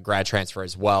a grad transfer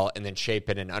as well, and then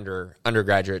Shapen an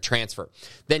undergraduate transfer.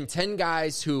 Then 10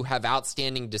 guys who have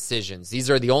outstanding decisions. These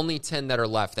are the only 10 that are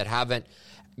left that haven't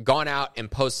gone out and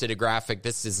posted a graphic.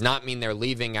 This does not mean they're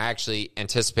leaving. I actually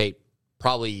anticipate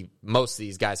probably most of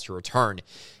these guys to return.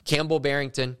 Campbell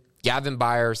Barrington, Gavin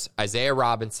Byers, Isaiah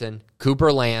Robinson,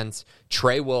 Cooper Lands,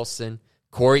 Trey Wilson,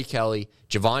 Corey Kelly,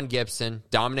 Javon Gibson,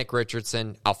 Dominic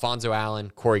Richardson, Alfonso Allen,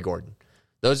 Corey Gordon.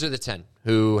 Those are the 10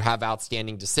 who have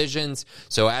outstanding decisions.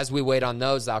 So as we wait on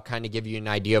those, I'll kind of give you an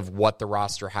idea of what the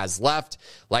roster has left.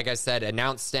 Like I said,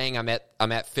 announced staying, I'm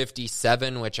at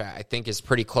 57, which I think is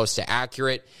pretty close to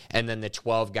accurate. And then the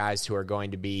 12 guys who are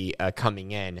going to be coming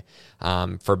in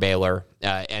for Baylor.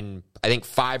 And I think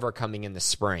 5 are coming in the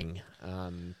spring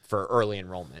for early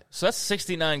enrollment. So that's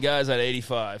 69 guys out of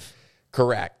 85.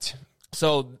 Correct.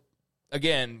 So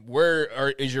again,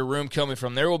 is your room coming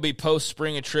from? There will be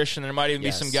post-spring attrition. There might even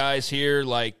be some guys here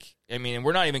and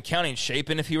we're not even counting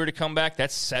Shapen if he were to come back.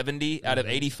 That's 70 out of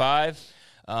 85.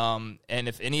 And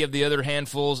if any of the other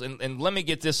handfuls, and let me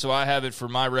get this so I have it for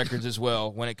my records as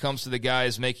well, when it comes to the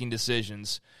guys making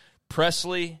decisions,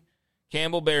 Presley,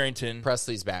 Campbell Barrington.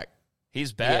 Presley's back.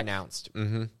 He's back? He announced.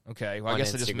 Mm-hmm. Okay, well, I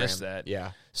guess Instagram. I just missed that.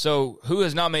 Yeah. So who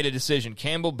has not made a decision?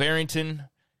 Campbell Barrington,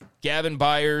 Gavin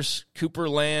Byers, Cooper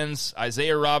Lands,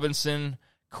 Isaiah Robinson,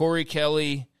 Corey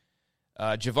Kelly,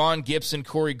 Javon Gibson,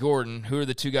 Corey Gordon. Who are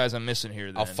the 2 guys I'm missing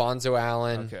here then? Alfonso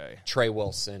Allen, okay. Trey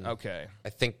Wilson. Okay.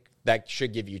 I think that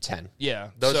should give you 10.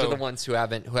 Yeah. Those are the ones who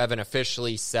haven't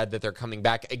officially said that they're coming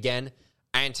back. Again,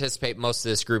 I anticipate most of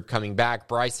this group coming back.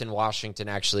 Bryson Washington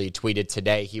actually tweeted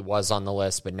today he was on the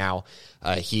list, but now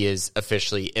he is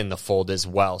officially in the fold as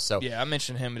well. So yeah, I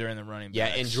mentioned him during the running backs. Yeah,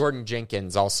 and Jordan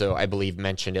Jenkins also, I believe,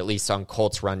 mentioned, at least on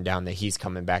Colts Rundown, that he's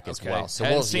coming back as well. So I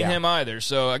haven't seen him either.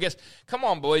 So I guess, come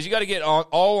on, boys, you got to get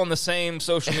all on the same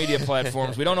social media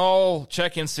platforms. We don't all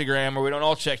check Instagram or we don't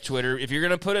all check Twitter. If you're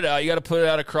going to put it out, you got to put it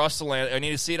out across the land. I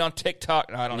need to see it on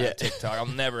TikTok. No, I don't have TikTok. I'll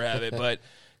never have it, but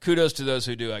kudos to those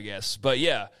who do, I guess. But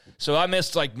yeah, so I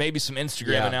missed maybe some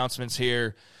Instagram announcements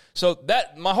here. So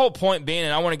my whole point being,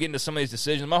 and I want to get into some of these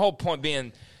decisions, my whole point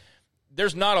being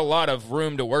there's not a lot of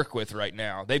room to work with right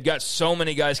now. They've got so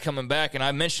many guys coming back, and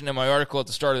I mentioned in my article at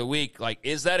the start of the week,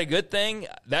 is that a good thing?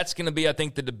 That's going to be, I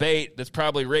think, the debate that's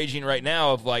probably raging right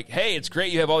now of hey, it's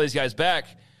great you have all these guys back,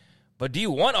 but do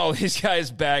you want all these guys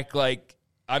back?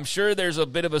 I'm sure there's a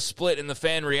bit of a split in the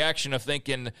fan reaction of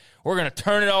thinking we're going to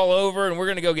turn it all over and we're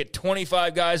going to go get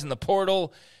 25 guys in the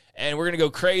portal and we're going to go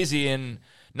crazy. And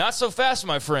not so fast,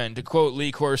 my friend, to quote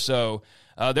Lee Corso.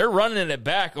 They're running it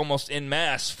back almost en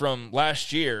masse from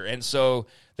last year. And so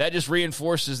that just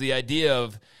reinforces the idea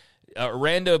of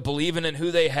Aranda believing in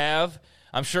who they have.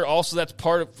 I'm sure also that's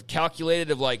part of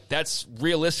calculated of that's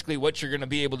realistically what you're going to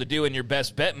be able to do in your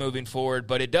best bet moving forward.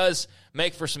 But it does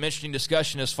make for some interesting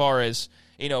discussion as far as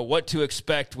what to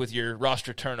expect with your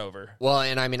roster turnover. Well,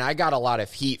 and I got a lot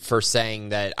of heat for saying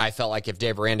that I felt like if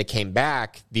Dave Aranda came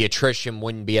back, the attrition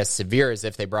wouldn't be as severe as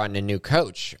if they brought in a new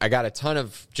coach. I got a ton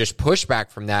of just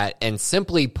pushback from that. And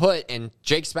simply put, and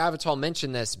Jake Spavital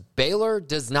mentioned this, Baylor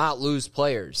does not lose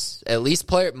players. At least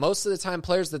most of the time,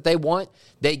 players that they want,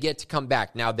 they get to come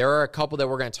back. Now, there are a couple that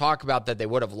we're going to talk about that they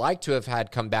would have liked to have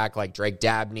had come back, like Drake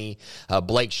Dabney,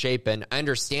 Blake Shapen. I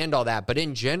understand all that. But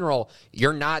in general,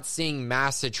 you're not seeing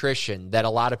mass attrition that a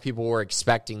lot of people were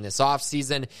expecting this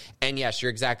offseason. And yes,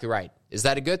 you're exactly right. Is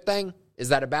that a good thing? Is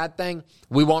that a bad thing?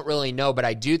 We won't really know, but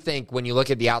I do think when you look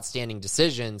at the outstanding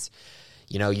decisions,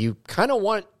 you kind of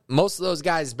want most of those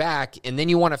guys back, and then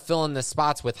you want to fill in the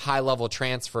spots with high-level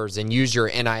transfers and use your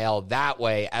NIL that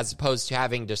way, as opposed to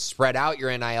having to spread out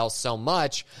your NIL so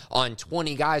much on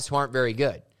 20 guys who aren't very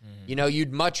good. Mm-hmm.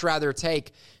 You'd much rather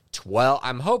take 12.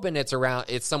 I'm hoping it's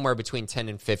somewhere between 10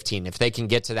 and 15 if they can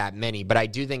get to that many. But I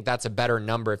do think that's a better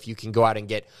number if you can go out and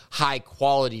get high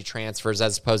quality transfers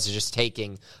as opposed to just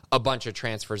taking a bunch of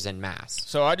transfers en masse.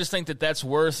 So I just think that's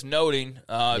worth noting,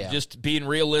 just being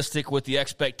realistic with the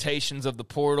expectations of the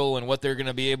portal and what they're going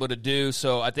to be able to do.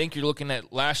 So I think you're looking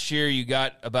at last year you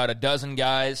got about a dozen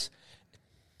guys,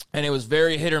 and it was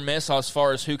very hit or miss as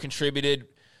far as who contributed,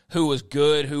 who was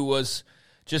good, who was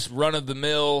just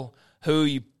run-of-the-mill, who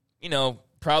you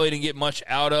probably didn't get much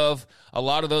out of. A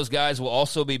lot of those guys will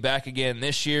also be back again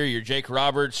this year. Your Jake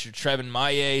Roberts, your Trevin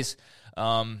Mayes.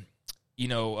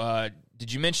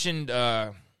 Did you mention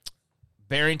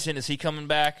Barrington? Is he coming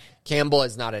back? Campbell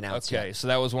is not announced yet. Okay, so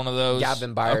that was one of those.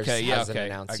 Gavin Byers hasn't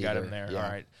announced I got either. him there. Yeah.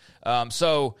 All right.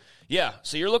 So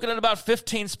you're looking at about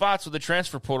 15 spots with the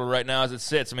transfer portal right now as it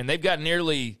sits. I mean, they've got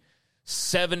nearly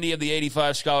 70 of the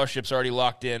 85 scholarships already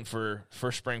locked in for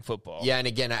spring football. Yeah, and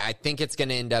again, I think it's going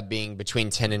to end up being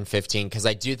between 10 and 15 because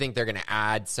I do think they're going to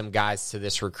add some guys to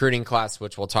this recruiting class,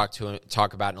 which we'll talk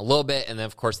about in a little bit. And then,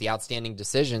 of course, the outstanding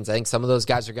decisions. I think some of those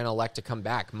guys are going to elect to come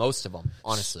back, most of them,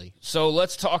 honestly. So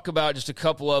let's talk about just a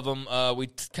couple of them. We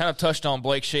kind of touched on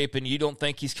Blake Shapen. You don't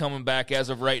think he's coming back as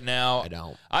of right now? I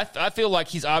don't. I feel like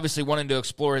he's obviously wanting to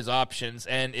explore his options,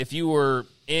 and if you were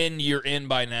in, you're in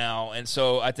by now. And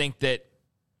so I think that,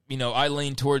 I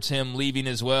lean towards him leaving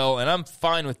as well, and I'm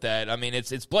fine with that. I mean,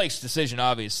 it's Blake's decision,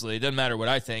 obviously. It doesn't matter what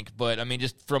I think, but, I mean,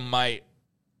 just from my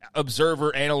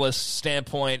observer, analyst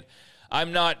standpoint,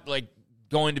 I'm not,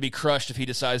 going to be crushed if he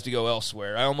decides to go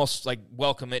elsewhere. I almost,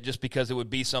 welcome it just because it would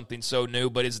be something so new,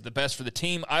 but is it the best for the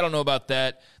team? I don't know about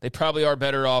that. They probably are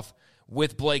better off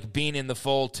with Blake being in the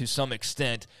fold to some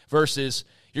extent versus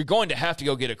you're going to have to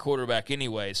go get a quarterback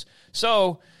anyways.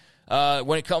 So,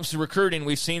 when it comes to recruiting,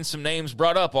 we've seen some names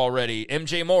brought up already.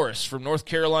 MJ Morris from North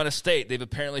Carolina State, they've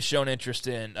apparently shown interest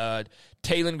in.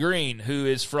 Taylon Green, who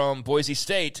is from Boise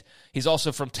State, he's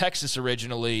also from Texas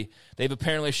originally. They've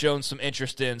apparently shown some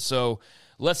interest in. So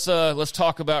let's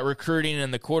talk about recruiting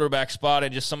and the quarterback spot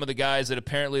and just some of the guys that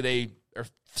apparently they are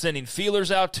sending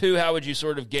feelers out to. How would you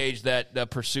sort of gauge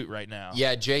that pursuit right now?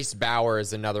 Yeah, Jace Bauer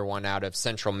is another one out of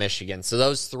Central Michigan. So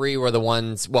those three were the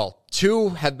ones, two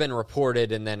have been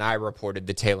reported, and then I reported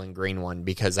the Taylon Green one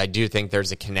because I do think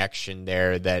there's a connection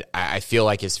there that I feel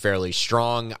like is fairly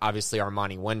strong. Obviously,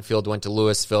 Armani Winfield went to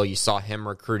Louisville. You saw him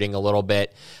recruiting a little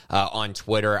bit on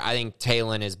Twitter. I think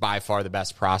Taylon is by far the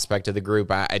best prospect of the group.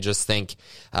 I just think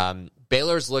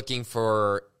Baylor's looking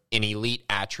for an elite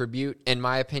attribute, in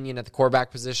my opinion, at the quarterback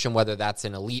position, whether that's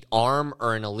an elite arm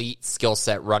or an elite skill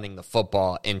set running the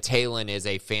football. And Taylon is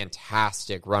a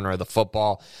fantastic runner of the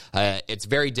football. It's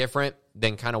very different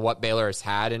than kind of what Baylor has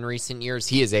had in recent years.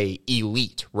 He is a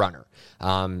elite runner.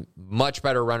 Much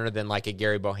better runner than like a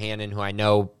Gary Bohannon, who I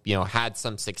know, had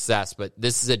some success, but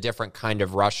this is a different kind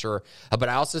of rusher. But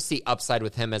I also see upside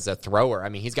with him as a thrower. I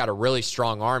mean, he's got a really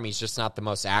strong arm. He's just not the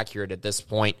most accurate at this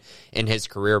point in his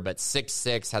career, but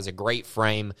 6'6", has a great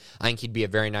frame. I think he'd be a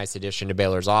very nice addition to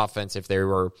Baylor's offense if they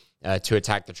were to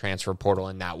attack the transfer portal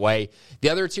in that way. The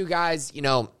other two guys,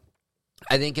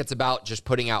 I think it's about just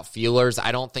putting out feelers.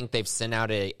 I don't think they've sent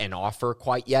out an offer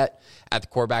quite yet at the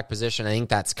quarterback position. I think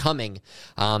that's coming,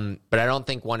 but I don't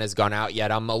think one has gone out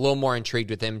yet. I'm a little more intrigued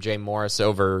with MJ Morris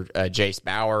over Jace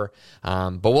Bauer,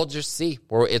 but we'll just see.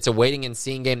 It's a waiting and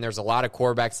seeing game. There's a lot of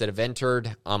quarterbacks that have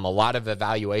entered, a lot of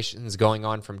evaluations going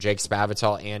on from Jake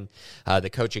Spavital and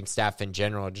the coaching staff in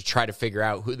general to try to figure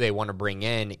out who they want to bring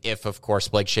in if, of course,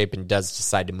 Blake Shapen does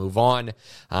decide to move on.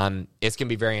 It's going to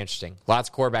be very interesting. Lots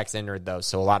of quarterbacks entered, though,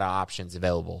 so a lot of options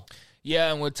available.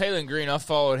 Yeah, and with Taylon Green, I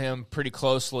followed him pretty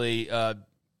closely. Going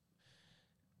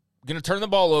to turn the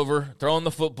ball over, throwing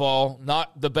the football.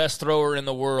 Not the best thrower in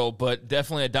the world, but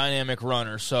definitely a dynamic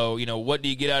runner. So, what do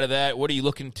you get out of that? What are you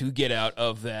looking to get out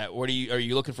of that? Are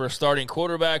you looking for a starting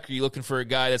quarterback? Are you looking for a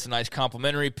guy that's a nice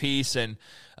complementary piece? And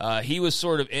he was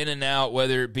sort of in and out,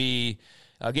 whether it be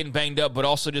getting banged up, but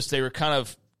also just they were kind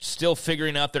of still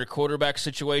figuring out their quarterback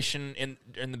situation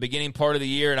in the beginning part of the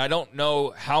year, and I don't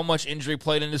know how much injury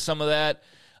played into some of that,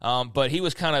 but he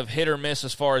was kind of hit or miss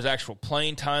as far as actual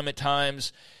playing time at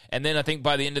times. And then I think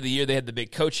by the end of the year they had the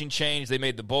big coaching change. They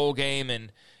made the bowl game,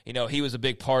 and he was a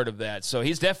big part of that. So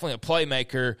he's definitely a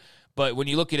playmaker. But when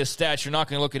you look at his stats, you're not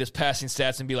going to look at his passing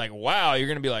stats and be like, wow. You're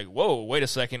going to be like, whoa, wait a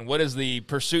second. What is the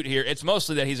pursuit here? It's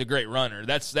mostly that he's a great runner.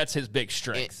 That's his big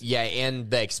strength. And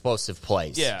the explosive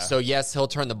plays. Yeah. So, yes, he'll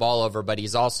turn the ball over, but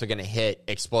he's also going to hit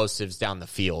explosives down the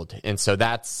field. And so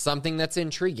that's something that's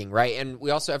intriguing, right? And we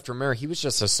also have to remember he was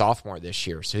just a sophomore this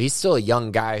year. So he's still a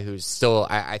young guy who's still,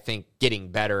 I think, getting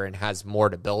better and has more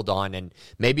to build on. And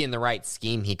maybe in the right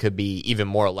scheme, he could be even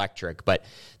more electric. But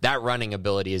that running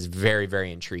ability is very,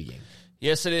 very intriguing.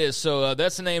 Yes, it is. So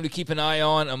that's a name to keep an eye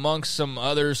on amongst some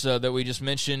others that we just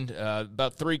mentioned.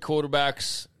 About three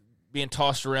quarterbacks being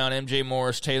tossed around: MJ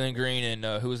Morris, Taylon Green,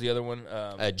 and who was the other one?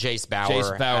 Jace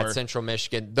Bauer at Central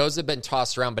Michigan. Those have been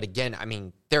tossed around, but again, I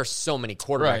mean, there's so many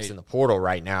quarterbacks in the portal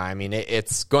right now. I mean,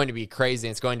 it's going to be crazy.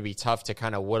 It's going to be tough to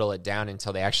kind of whittle it down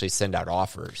until they actually send out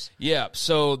offers. Yeah,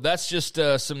 so that's just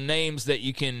some names that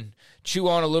you can chew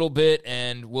on a little bit,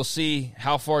 and we'll see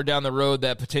how far down the road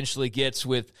that potentially gets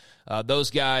with those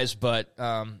guys. But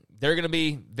they're going to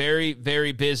be very,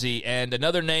 very busy. And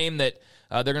another name that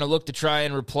they're going to look to try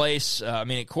and replace,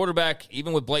 at quarterback,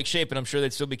 even with Blake Shapen, I'm sure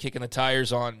they'd still be kicking the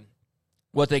tires on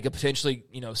what they could potentially,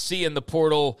 see in the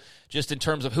portal just in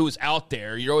terms of who's out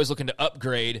there. You're always looking to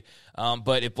upgrade.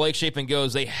 But if Blake Shapen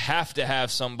goes, they have to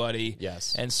have somebody.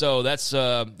 Yes. And so that's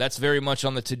very much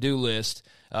on the to-do list.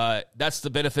 That's the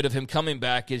benefit of him coming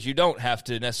back, is you don't have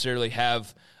to necessarily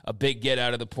have a big get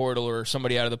out of the portal or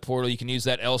somebody out of the portal. You can use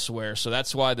that elsewhere. So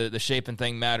that's why the Shapen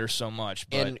thing matters so much.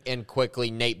 But, and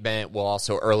quickly, Nate Bennett will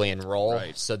also early enroll.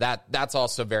 Right. So that's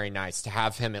also very nice to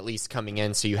have him at least coming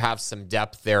in, so you have some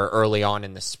depth there early on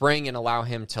in the spring and allow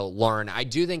him to learn. I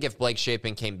do think if Blake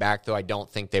Shapen came back, though, I don't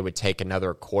think they would take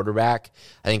another quarterback.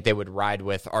 I think they would ride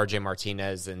with R.J.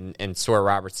 Martinez and Sawyer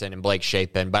Robertson and Blake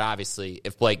Shapen. But obviously,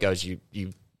 if Blake goes, you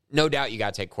no doubt you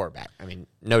got to take quarterback.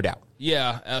 No doubt.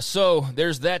 Yeah, so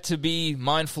there's that to be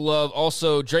mindful of.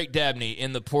 Also, Drake Dabney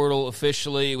in the portal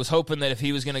officially. Was hoping that if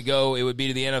he was going to go, it would be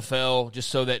to the NFL just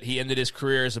so that he ended his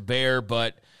career as a Bear,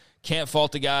 but can't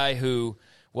fault a guy who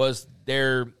was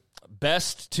their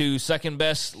best to second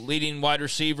best leading wide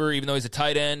receiver, even though he's a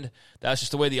tight end. That's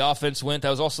just the way the offense went. That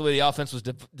was also the way the offense was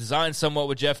designed somewhat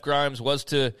with Jeff Grimes, was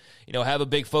to have a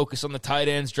big focus on the tight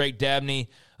ends. Drake Dabney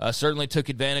certainly took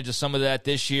advantage of some of that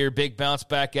this year. Big bounce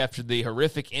back after the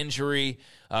horrific injury.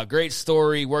 Great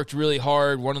story. Worked really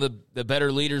hard. One of the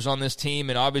better leaders on this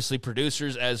team, and obviously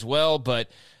producers as well.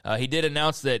 But he did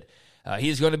announce that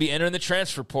he's going to be entering the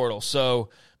transfer portal. So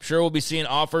I'm sure we'll be seeing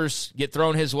offers get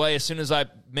thrown his way. As soon as I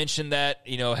mentioned that,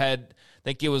 I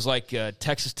think it was like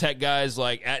Texas Tech guys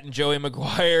like Atten Joey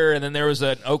McGuire, and then there was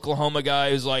an Oklahoma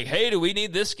guy who's like, hey, do we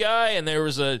need this guy? And there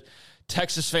was a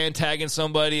Texas fan tagging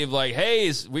somebody of like, hey,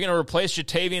 we're going to replace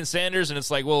Jatavian Sanders? And it's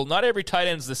like, well, not every tight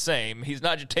end's the same. He's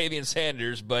not Jatavian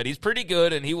Sanders, but he's pretty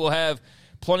good, and he will have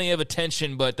plenty of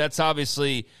attention. But that's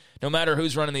obviously, no matter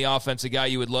who's running the offense, a guy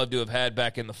you would love to have had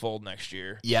back in the fold next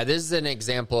year. Yeah, this is an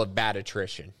example of bad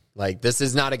attrition. Like, this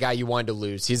is not a guy you wanted to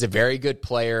lose. He's a very good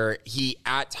player. He,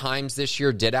 at times this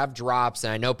year, did have drops,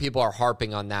 and I know people are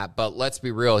harping on that, but let's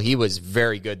be real, he was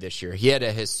very good this year. He had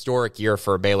a historic year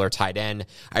for a Baylor tight end.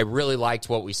 I really liked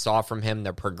what we saw from him,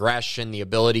 the progression, the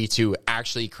ability to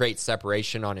actually create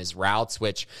separation on his routes,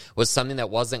 which was something that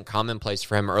wasn't commonplace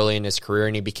for him early in his career,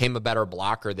 and he became a better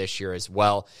blocker this year as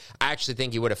well. I actually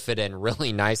think he would have fit in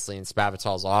really nicely in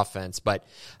Spavital's offense, but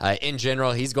in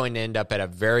general, he's going to end up at a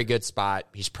very good spot.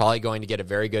 He's probably going to get a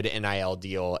very good NIL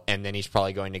deal, and then he's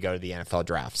probably going to go to the NFL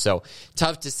draft. So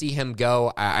tough to see him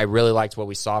go. I really liked what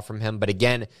we saw from him. But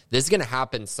again, this is going to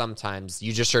happen sometimes.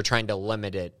 You just are trying to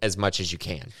limit it as much as you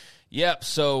can. Yep,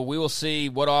 so we will see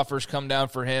what offers come down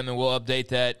for him, and we'll update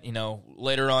that,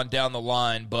 later on down the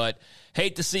line. But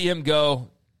hate to see him go.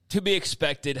 To be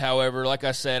expected, however. Like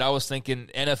I said, I was thinking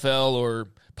NFL or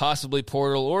possibly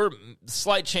portal, or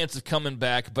slight chance of coming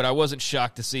back, but I wasn't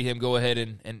shocked to see him go ahead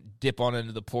and dip on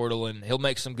into the portal, and he'll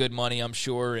make some good money, I'm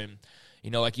sure, and,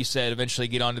 like you said, eventually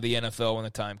get onto the NFL when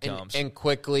the time comes. And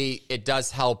quickly, it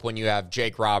does help when you have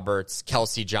Jake Roberts,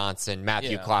 Kelsey Johnson,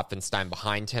 Matthew Klopfenstein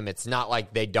behind him. It's not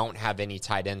like they don't have any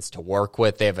tight ends to work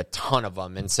with. They have a ton of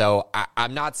them, and so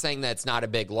I'm not saying that it's not a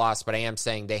big loss, but I am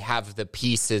saying they have the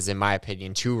pieces, in my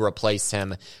opinion, to replace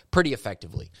him pretty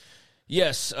effectively.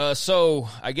 Yes, so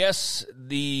I guess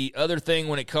the other thing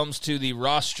when it comes to the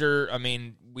roster,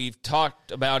 we've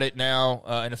talked about it now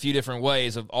in a few different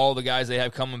ways of all the guys they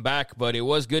have coming back, but it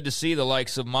was good to see the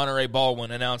likes of Monterey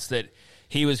Baldwin announce that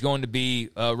he was going to be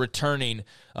returning.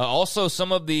 Also,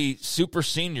 some of the super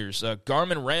seniors,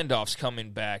 Garmin Randolph's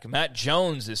coming back, Matt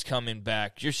Jones is coming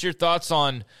back. Just your thoughts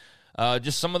on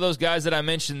just some of those guys that I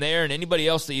mentioned there, and anybody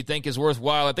else that you think is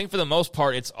worthwhile. I think for the most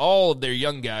part, it's all of their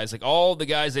young guys, like all the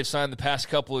guys they've signed the past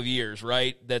couple of years,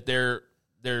 right? That they're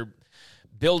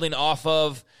building off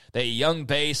of the young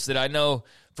base. That I know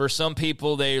for some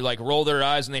people they like roll their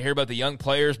eyes when they hear about the young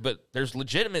players, but there's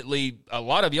legitimately a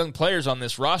lot of young players on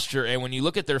this roster. And when you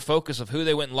look at their focus of who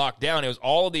they went and locked down, it was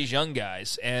all of these young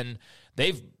guys, and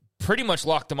they've pretty much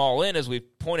locked them all in, as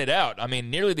we've pointed out.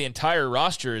 Nearly the entire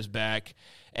roster is back.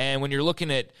 And when you're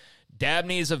looking at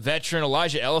Dabney as a veteran,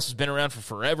 Elijah Ellis has been around for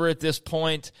forever at this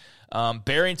point.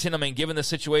 Barrington, given the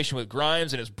situation with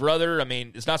Grimes and his brother,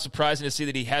 it's not surprising to see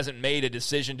that he hasn't made a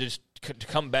decision to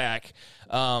come back.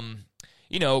 Gavin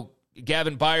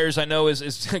Byers, I know,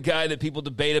 is a guy that people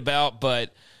debate about,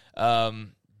 but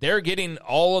they're getting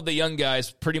all of the young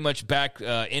guys pretty much back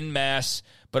en masse,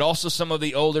 but also some of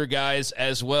the older guys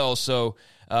as well. So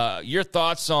Your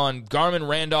thoughts on Garmin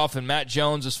Randolph and Matt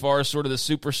Jones as far as sort of the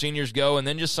super seniors go, and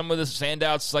then just some of the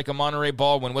standouts like a Monterey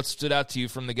Baldwin. What stood out to you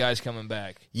from the guys coming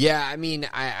back? Yeah, I mean,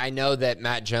 I know that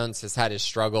Matt Jones has had his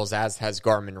struggles, as has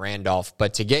Garmin Randolph,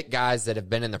 but to get guys that have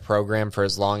been in the program for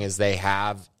as long as they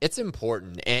have, it's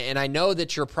important. And I know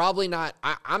that you're probably not,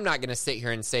 I'm not going to sit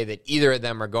here and say that either of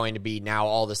them are going to be now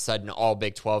all of a sudden all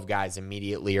Big 12 guys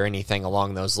immediately or anything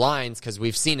along those lines, because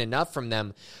we've seen enough from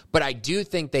them, but I do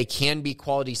think they can be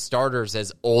quality starters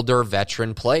as older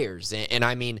veteran players. And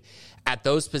I mean, at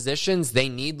those positions, they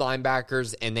need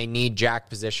linebackers and they need jack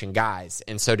position guys.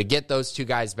 And so to get those two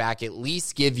guys back, at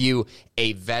least give you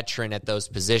a veteran at those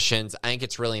positions, I think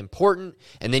it's really important.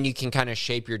 And then you can kind of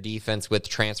shape your defense with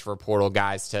transfer portal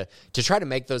guys to try to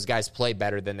make those guys play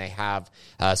better than they have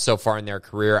so far in their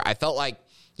career. I felt like,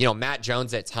 you know, Matt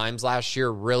Jones at times last year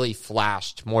really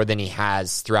flashed more than he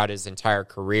has throughout his entire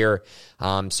career.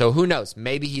 So who knows?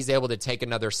 Maybe he's able to take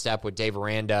another step with Dave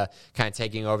Aranda kind of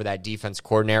taking over that defense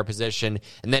coordinator position.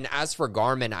 And then as for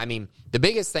Garmin, I mean, the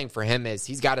biggest thing for him is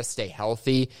he's got to stay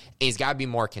healthy. And he's got to be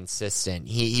more consistent.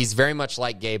 He's very much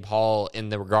like Gabe Hall in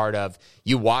the regard of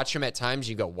you watch him at times,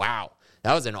 you go, wow,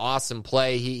 that was an awesome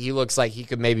play. He looks like he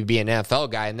could maybe be an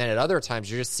NFL guy. And then at other times,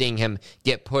 you're just seeing him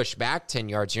get pushed back 10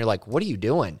 yards. And you're like, what are you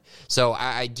doing? So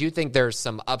I do think there's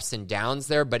some ups and downs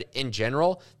there. But in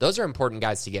general, those are important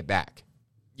guys to get back.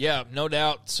 Yeah, no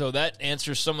doubt. So that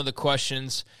answers some of the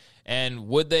questions. And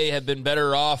would they have been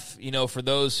better off, you know, for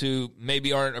those who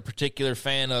maybe aren't a particular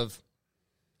fan of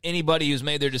anybody who's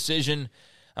made their decision?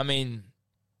 I mean,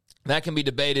 that can be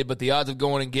debated, but the odds of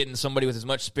going and getting somebody with as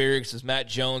much experience as Matt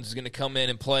Jones is going to come in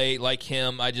and play like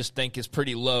him, I just think is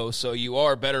pretty low. So you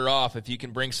are better off if you can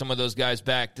bring some of those guys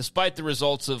back. Despite the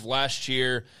results of last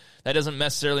year, that doesn't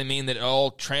necessarily mean that it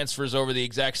all transfers over the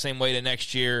exact same way to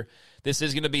next year. This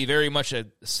is going to be very much a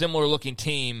similar-looking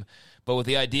team, but with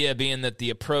the idea being that the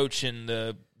approach and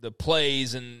the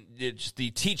plays and just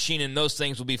the teaching and those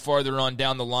things will be farther on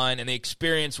down the line, and the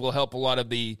experience will help a lot of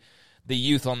the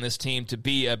youth on this team to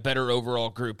be a better overall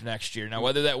group next year. Now,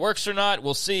 whether that works or not,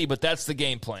 we'll see, but that's the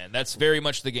game plan. That's very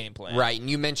much the game plan. Right, and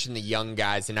you mentioned the young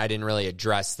guys, and I didn't really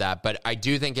address that, but I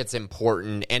do think it's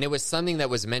important, and it was something that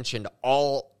was mentioned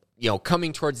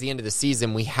coming towards the end of the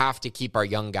season, we have to keep our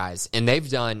young guys, and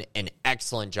they've done an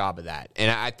excellent job of that.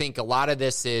 And I think a lot of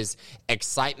this is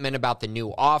excitement about the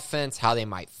new offense, how they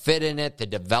might fit in it, the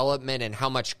development, and how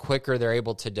much quicker they're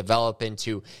able to develop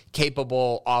into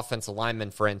capable offensive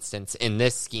linemen, for instance, in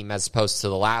this scheme as opposed to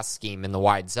the last scheme in the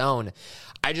wide zone.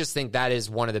 I just think that is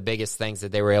one of the biggest things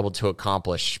that they were able to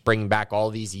accomplish, bringing back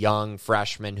all these young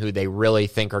freshmen who they really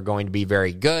think are going to be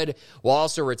very good, while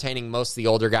also retaining most of the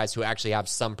older guys who actually have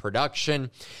some production.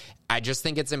 I just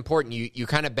think it's important. You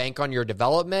kind of bank on your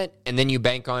development, and then you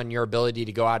bank on your ability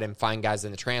to go out and find guys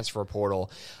in the transfer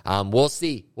portal. We'll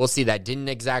see. That didn't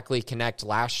exactly connect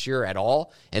last year at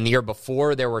all. And the year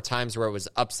before, there were times where it was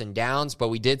ups and downs, but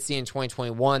we did see in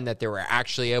 2021 that they were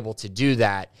actually able to do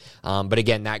that. But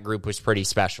again, that group was pretty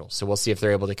special. So we'll see if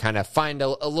they're able to kind of find a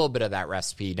little bit of that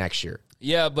recipe next year.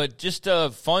 Yeah, but just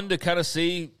fun to kind of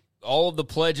see all of the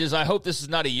pledges. I hope this is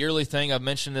not a yearly thing. I've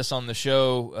mentioned this on the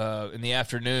show in the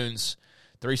afternoons,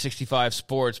 365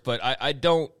 Sports, but I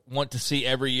don't want to see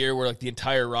every year where like the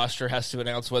entire roster has to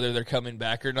announce whether they're coming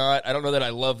back or not. I don't know that I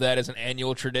love that as an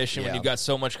annual tradition when you've got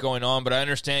so much going on, but I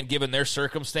understand given their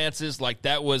circumstances, like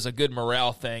that was a good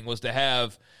morale thing, was to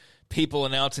have people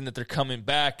announcing that they're coming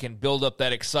back and build up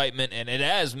that excitement, and it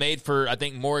has made for, I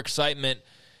think, more excitement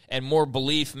and more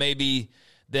belief maybe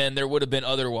than there would have been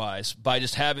otherwise by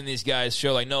just having these guys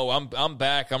show like, no, I'm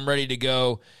back, I'm ready to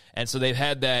go. And so they've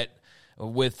had that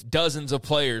with dozens of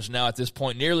players now at this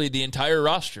point, nearly the entire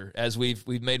roster, as we've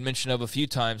made mention of a few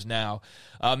times now.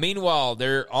 Meanwhile,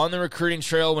 they're on the recruiting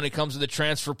trail when it comes to the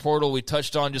transfer portal. We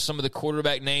touched on just some of the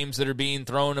quarterback names that are being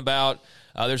thrown about.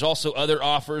 There's also other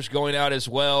offers going out as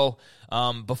well.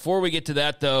 Before we get to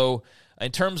that, though,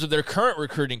 in terms of their current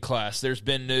recruiting class, there's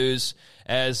been news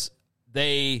as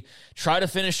they try to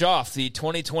finish off the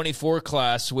 2024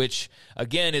 class, which,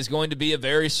 again, is going to be a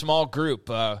very small group.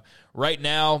 Right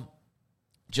now,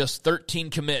 just 13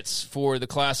 commits for the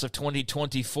class of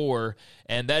 2024,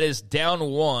 and that is down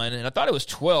one. And I thought it was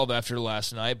 12 after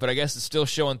last night, but I guess it's still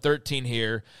showing 13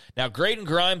 here. Now, Graydon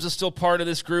Grimes is still part of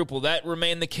this group. Will that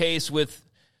remain the case with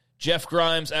Jeff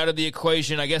Grimes out of the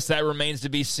equation? I guess that remains to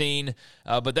be seen,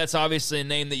 but that's obviously a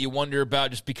name that you wonder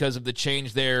about just because of the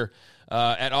change there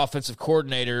at offensive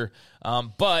coordinator.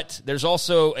 But there's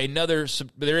also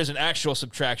there is an actual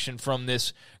subtraction from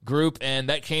this group, and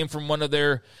that came from one of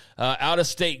their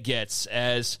out-of-state gets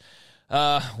as,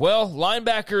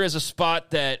 linebacker is a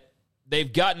spot that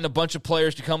they've gotten a bunch of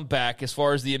players to come back as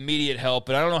far as the immediate help,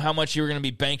 and I don't know how much you were going to be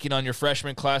banking on your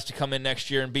freshman class to come in next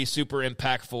year and be super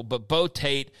impactful, but Bo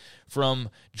Tate from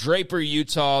Draper,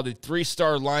 Utah, the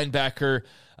 3-star linebacker,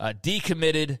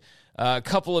 decommitted a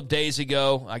couple of days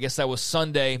ago. I guess that was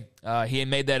Sunday. He had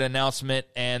made that announcement,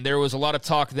 and there was a lot of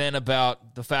talk then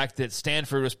about the fact that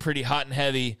Stanford was pretty hot and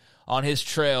heavy on his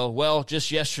trail. Well, just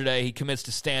yesterday he commits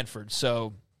to Stanford.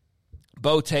 So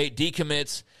Bo Tate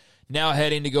decommits, now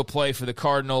heading to go play for the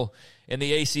Cardinal in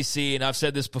the ACC. And I've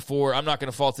said this before, I'm not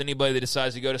going to fault anybody that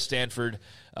decides to go to Stanford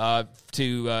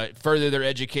to further their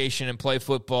education and play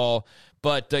football.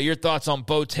 But your thoughts on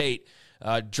Bo Tate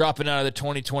dropping out of the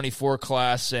 2024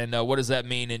 class, and what does that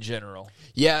mean in general?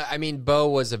 Yeah, I mean, Bo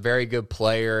was a very good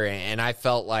player, and I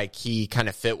felt like he kind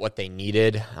of fit what they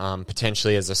needed,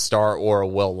 potentially as a star or a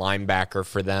will linebacker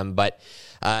for them. But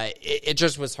it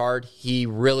just was hard. He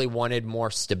really wanted more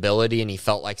stability, and he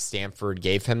felt like Stanford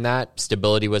gave him that.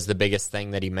 Stability was the biggest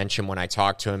thing that he mentioned when I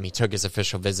talked to him. He took his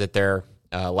official visit there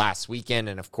last weekend,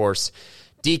 and of course,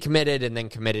 decommitted and then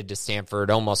committed to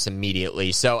Stanford almost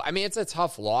immediately. So, I mean, it's a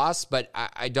tough loss, but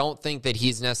I don't think that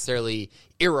he's necessarily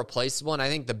irreplaceable. And I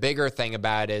think the bigger thing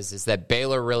about it is that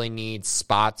Baylor really needs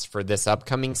spots for this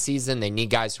upcoming season. They need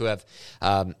guys who have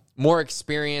more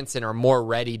experience and are more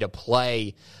ready to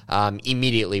play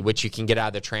immediately, which you can get out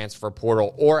of the transfer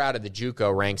portal or out of the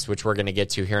JUCO ranks, which we're going to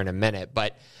get to here in a minute.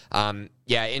 But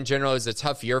yeah, in general, it was a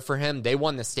tough year for him. They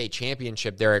won the state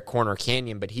championship there at Corner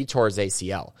Canyon, but he tore his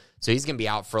ACL. So he's going to be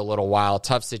out for a little while.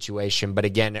 Tough situation. But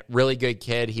again, really good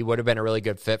kid. He would have been a really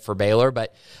good fit for Baylor,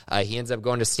 but he ends up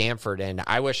going to Stanford, and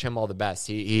I wish him all the best.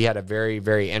 He had a very,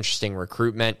 very interesting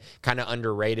recruitment, kind of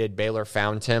underrated. Baylor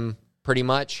found him pretty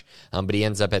much, but he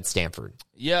ends up at Stanford.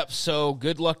 Yep, so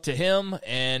good luck to him,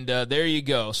 and there you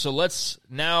go. So let's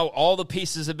now, all the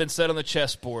pieces have been set on the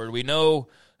chessboard. We know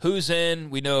who's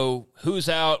in, we know who's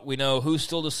out, we know who's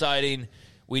still deciding,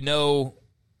 we know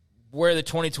where the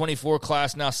 2024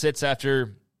 class now sits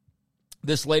after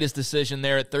this latest decision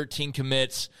there at 13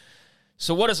 commits.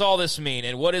 So what does all this mean,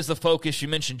 and what is the focus? You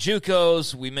mentioned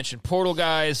JUCOs, we mentioned portal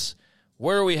guys.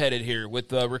 Where are we headed here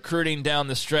with recruiting down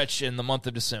the stretch in the month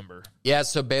of December? Yeah,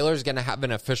 so Baylor's going to have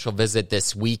an official visit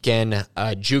this weekend.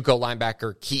 JUCO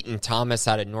linebacker Keaton Thomas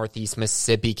out of Northeast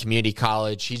Mississippi Community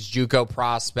College. He's JUCO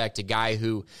prospect, a guy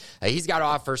who he's got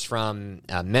offers from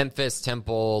Memphis,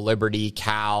 Temple, Liberty,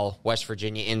 Cal, West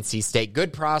Virginia, NC State.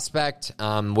 Good prospect,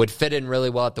 would fit in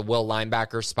really well at the will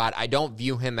linebacker spot. I don't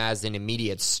view him as an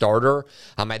immediate starter.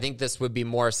 I think this would be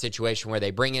more a situation where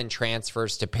they bring in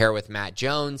transfers to pair with Matt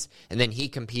Jones, and then he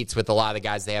competes with a lot of the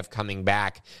guys they have coming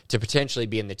back to potentially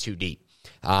be in the 2 deep.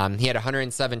 He had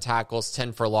 107 tackles,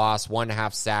 10 for loss,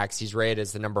 1.5 sacks. He's rated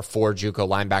as the number 4 JUCO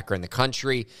linebacker in the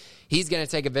country. He's going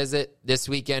to take a visit this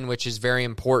weekend, which is very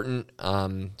important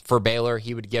for Baylor.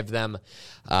 He would give them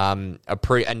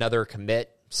another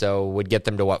commit, so would get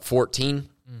them to 14?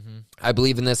 I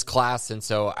believe in this class, and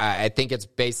so I think it's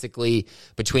basically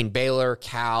between Baylor,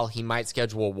 Cal. He might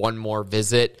schedule one more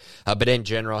visit, but in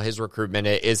general, his recruitment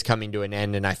is coming to an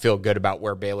end, and I feel good about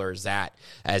where Baylor is at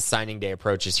as signing day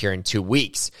approaches here in 2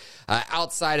 weeks.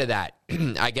 Outside of that,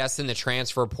 I guess in the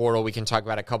transfer portal, we can talk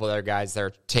about a couple other guys that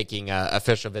are taking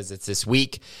official visits this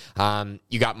week.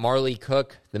 You got Marley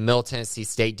Cook, the Middle Tennessee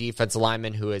State defensive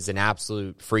lineman, who is an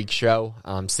absolute freak show.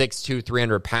 6'2",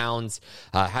 300 pounds,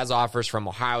 has offers from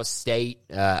Ohio State,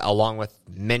 along with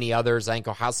many others. I think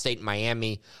Ohio State and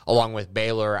Miami, along with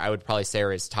Baylor, I would probably say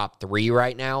are his top 3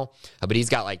 right now. But he's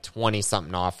got like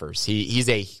 20-something offers. He's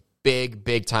a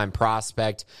big-time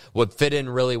prospect, would fit in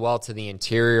really well to the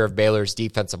interior of Baylor's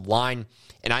defensive line,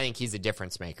 and I think he's a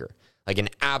difference maker, like an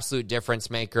absolute difference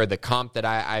maker. The comp that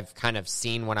I've kind of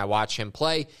seen when I watch him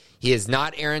play, he is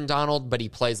not Aaron Donald, but he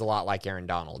plays a lot like Aaron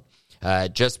Donald.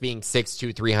 Just being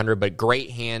 6'2", 300, but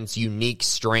great hands, unique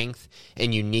strength,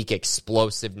 and unique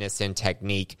explosiveness and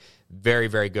technique. Very,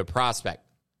 very good prospect.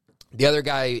 The other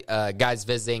guys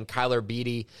visiting, Kyler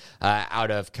Beatty out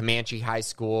of Comanche High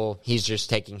School. He's just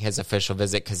taking his official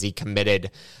visit because he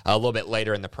committed a little bit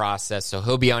later in the process, so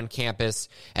he'll be on campus.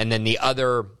 And then the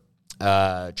other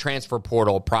transfer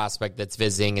portal prospect that's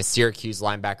visiting is Syracuse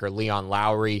linebacker Leon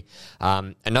Lowry.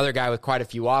 Another guy with quite a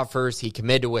few offers. He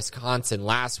committed to Wisconsin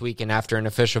last week, and after an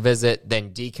official visit, then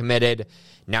decommitted.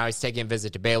 Now he's taking a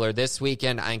visit to Baylor this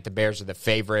weekend. I think the Bears are the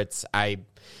favorites.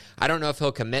 I don't know if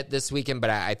he'll commit this weekend,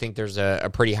 but I think there's a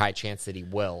pretty high chance that he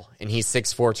will. And he's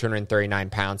 6'4",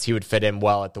 239 pounds. He would fit in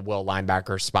well at the will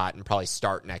linebacker spot and probably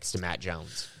start next to Matt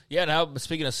Jones. Yeah, now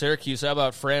speaking of Syracuse, how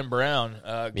about Fran Brown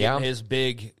getting his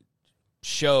big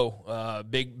show,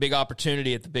 big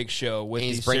opportunity at the big show with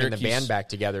he's the bringing Syracuse the band back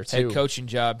together too. Head coaching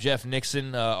job. Jeff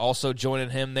Nixon also joining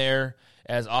him there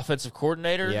as offensive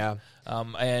coordinator. Yeah.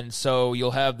 And so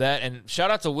you'll have that. And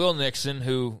shout out to Will Nixon,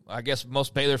 who I guess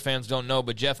most Baylor fans don't know,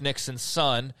 but Jeff Nixon's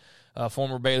son,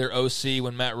 former Baylor OC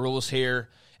when Matt Rule was here.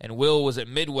 And Will was at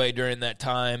Midway during that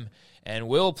time. And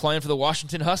Will playing for the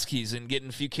Washington Huskies and getting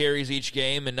a few carries each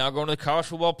game and now going to the college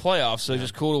football playoffs. So it's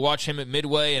just cool to watch him at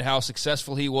Midway and how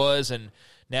successful he was. And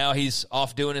now he's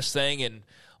off doing his thing and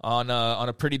on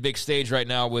a pretty big stage right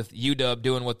now with UW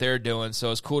doing what they're doing.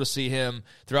 So it's cool to see him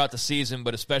throughout the season,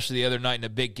 but especially the other night in a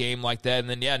big game like that. And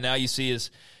then, now you see his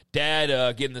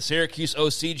dad getting the Syracuse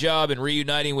OC job and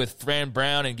reuniting with Fran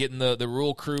Brown and getting the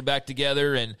Rule crew back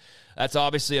together. And that's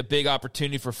obviously a big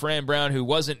opportunity for Fran Brown, who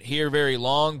wasn't here very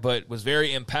long but was very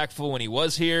impactful when he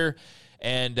was here.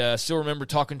 And still remember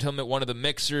talking to him at one of the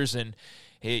mixers, and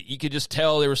you could just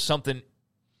tell there was something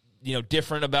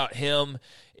different about him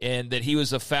and that he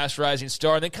was a fast-rising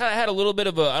star. And then kind of had a little bit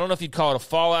of I don't know if you'd call it a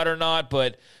fallout or not,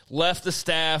 but left the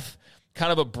staff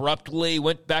kind of abruptly,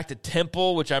 went back to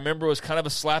Temple, which I remember was kind of a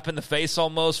slap in the face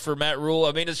almost for Matt Rule.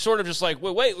 I mean, it's sort of just like,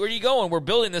 wait, where are you going? We're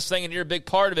building this thing, and you're a big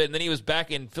part of it. And then he was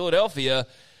back in Philadelphia,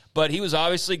 but he was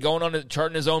obviously going on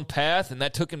charting his own path, and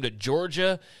that took him to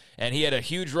Georgia. And he had a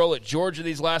huge role at Georgia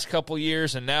these last couple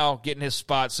years, and now getting his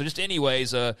spot. So just anyways,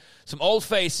 some old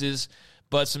faces,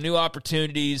 but some new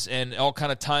opportunities and all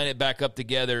kind of tying it back up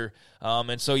together.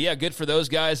 And so, good for those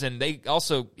guys. And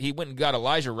he went and got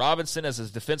Elijah Robinson as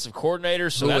his defensive coordinator.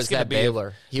 So Who was at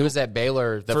Baylor? He was at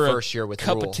Baylor the first year with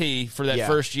cup Rule. of tea for that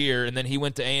first year. And then he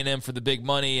went to A&M for the big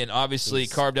money and obviously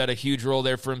carved out a huge role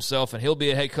there for himself. And he'll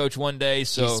be a head coach one day.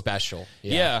 So he's special.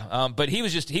 But he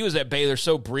was at Baylor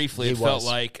so briefly. It felt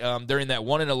like during that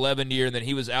 1-11 year, and then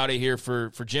he was out of here for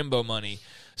Jimbo money.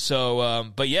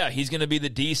 So, he's going to be the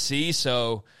DC.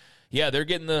 So, they're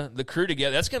getting the crew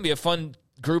together. That's going to be a fun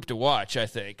group to watch, I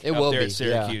think. It will there be. At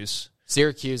Syracuse. Yeah.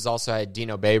 Syracuse also had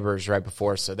Dino Babers right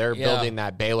before, so they're building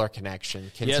that Baylor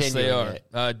connection. Yes, they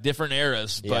are. Different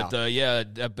eras, but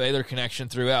a Baylor connection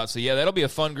throughout. So, that'll be a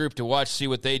fun group to watch, see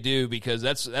what they do, because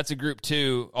that's a group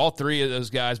too. All three of those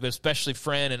guys, but especially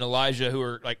Fran and Elijah, who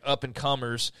are like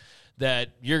up-and-comers, that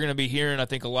you're going to be hearing, I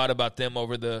think, a lot about them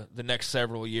over the next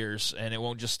several years, and it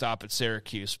won't just stop at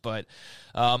Syracuse. But,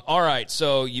 all right,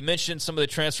 so you mentioned some of the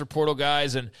transfer portal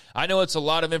guys, and I know it's a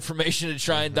lot of information to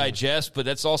try and digest, but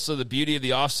that's also the beauty of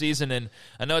the offseason. And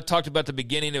I know I talked about the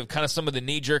beginning of kind of some of the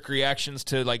knee-jerk reactions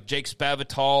to, like, Jake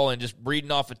Spavital and just reading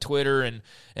off of Twitter and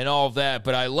all of that,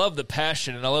 but I love the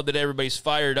passion, and I love that everybody's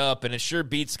fired up, and it sure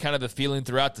beats kind of the feeling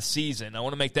throughout the season. I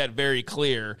want to make that very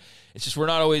clear. It's just we're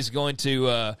not always going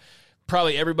to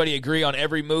probably everybody agree on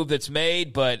every move that's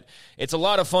made, but it's a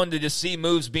lot of fun to just see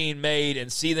moves being made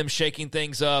and see them shaking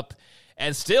things up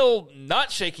and still not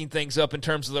shaking things up in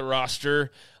terms of the roster,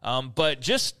 but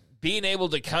just being able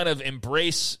to kind of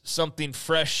embrace something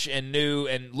fresh and new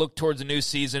and look towards a new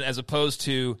season as opposed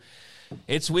to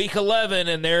it's week 11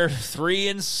 and they're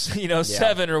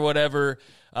 3-7 or whatever.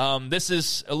 This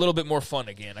is a little bit more fun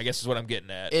again, I guess is what I'm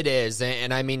getting at. It is,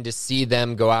 and I mean, to see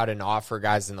them go out and offer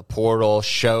guys in the portal,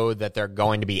 show that they're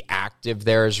going to be active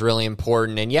there is really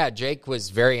important. And Jake was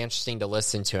very interesting to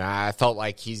listen to. I feel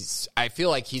like he's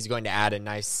going to add a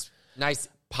nice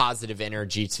positive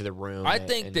energy to the room. I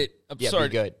think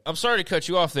I'm sorry to cut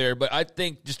you off there, but I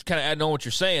think just kind of adding on what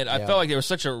you're saying, I felt like there was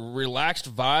such a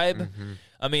relaxed vibe. Mm-hmm.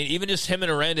 I mean, even just him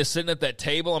and Aranda sitting at that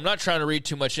table, I'm not trying to read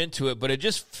too much into it, but it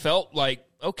just felt like,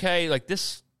 okay, like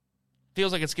this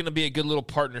feels like it's going to be a good little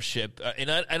partnership. And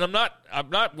I'm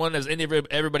not one, as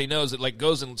everybody knows, that like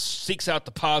goes and seeks out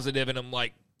the positive, and I'm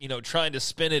like, trying to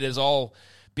spin it as all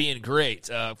being great.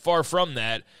 Far from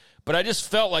that. But I just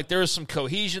felt like there was some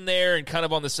cohesion there and kind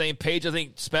of on the same page. I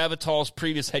think Spavital's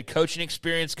previous head coaching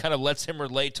experience kind of lets him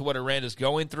relate to what Aranda's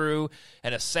going through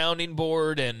and a sounding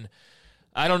board. And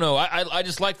I don't know. I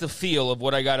just like the feel of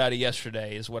what I got out of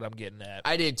yesterday is what I'm getting at.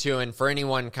 I did too. And for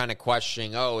anyone kind of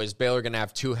questioning, is Baylor going to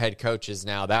have two head coaches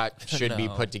now? That should be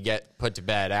put to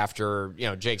bed after,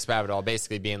 Jake Spavital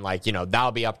basically being like,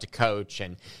 that'll be up to coach,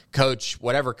 and coach,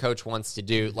 whatever coach wants to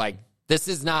do. Like, this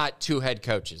is not two head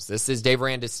coaches. This is Dave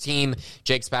Aranda's team.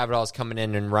 Jake Spavital is coming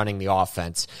in and running the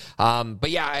offense.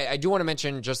 I do want to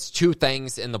mention just two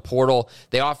things in the portal.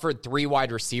 They offered 3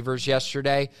 wide receivers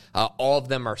yesterday. All of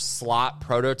them are slot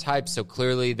prototypes, so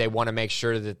clearly they want to make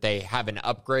sure that they have an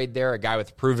upgrade there, a guy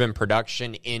with proven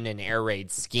production in an air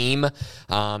raid scheme.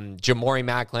 Jamori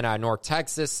Macklin out of North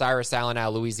Texas, Cyrus Allen out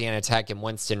of Louisiana Tech, and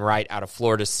Winston Wright out of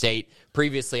Florida State,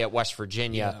 previously at West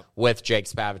Virginia with Jake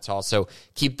Spavital. So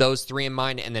keep those 3 3 in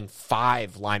mind, and then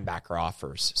 5 linebacker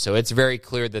offers. So it's very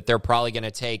clear that they're probably going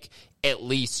to take at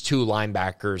least 2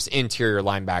 linebackers, interior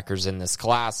linebackers in this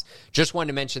class. Just wanted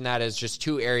to mention that as just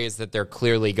 2 areas that they're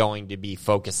clearly going to be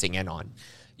focusing in on.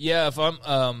 Yeah, if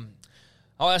I'm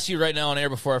I'll ask you right now on air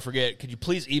before I forget. Could you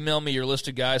please email me your list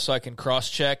of guys so I can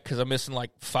cross-check? Because I'm missing like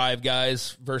 5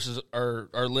 guys versus our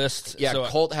list. Yeah, so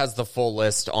Colt has the full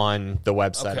list on the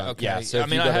website. Okay. Yeah, so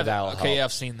if you I go have, to that, it'll help. yeah,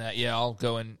 I've seen that. Yeah, I'll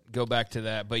go back to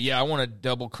that. But yeah, I want to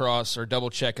double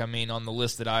check. On the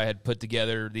list that I had put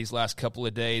together these last couple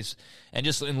of days, and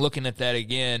just in looking at that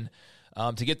again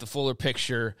to get the fuller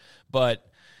picture. But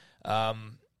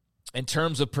in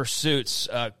terms of pursuits.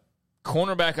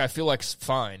 Cornerback, I feel like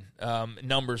fine,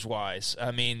 numbers-wise. I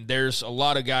mean, there's a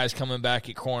lot of guys coming back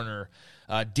at corner.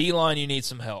 D-line, you need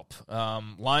some help.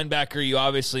 Linebacker, you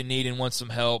obviously need and want some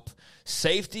help.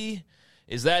 Safety,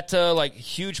 is that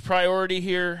huge priority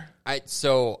here?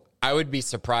 I would be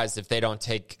surprised if they don't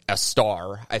take a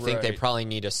star. I think they probably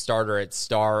need a starter at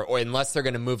star, or unless they're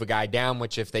going to move a guy down,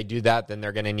 which if they do that, then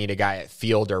they're going to need a guy at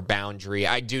field or boundary.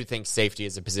 I do think safety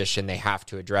is a position they have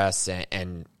to address,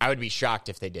 and I would be shocked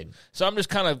if they didn't. So I'm just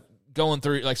kind of going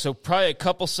through, probably a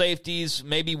couple safeties,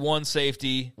 maybe 1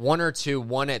 safety. 1 or 2,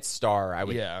 1 at star, I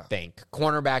would think.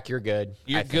 Cornerback, you're good.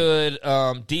 You're good.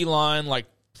 D-line,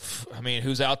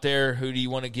 who's out there? Who do you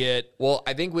want to get? Well,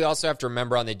 I think we also have to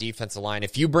remember on the defensive line,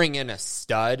 if you bring in a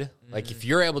stud, if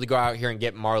you're able to go out here and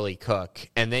get Marley Cook,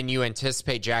 and then you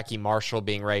anticipate Jackie Marshall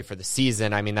being ready for the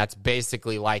season, that's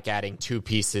basically like adding 2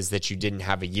 pieces that you didn't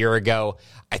have a year ago.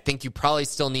 I think you probably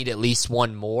still need at least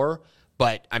 1 more.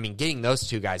 But, getting those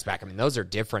 2 guys back, those are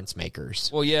difference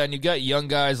makers. Well, yeah, and you've got young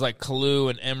guys like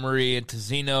Kalu and Emery and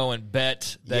Tizino and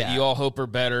Bet that you all hope are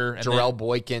better. And Jarrell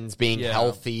Boykins being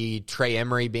healthy, Trey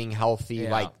Emery being healthy.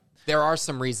 Yeah. There are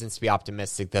some reasons to be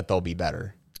optimistic that they'll be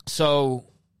better. So,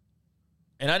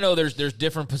 and I know there's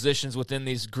different positions within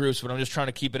these groups, but I'm just trying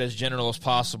to keep it as general as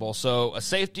possible. So, a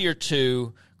safety or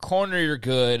 2, corner you're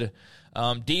good,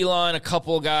 D-line, a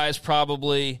couple of guys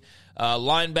probably,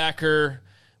 linebacker,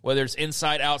 whether it's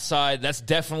inside, outside, that's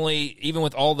definitely, even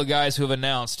with all the guys who have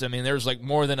announced, there's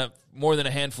more than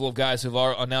a handful of guys who've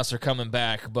announced they're coming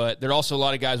back, but there are also a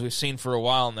lot of guys we've seen for a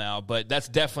while now, but that's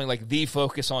definitely the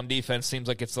focus on defense. Seems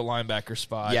like it's the linebacker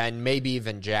spot. Yeah, and maybe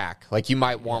even Jack. You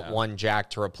might want 1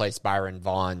 Jack to replace Byron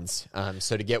Vaughns,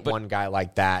 so to get 1 guy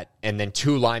like that, and then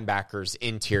 2 linebackers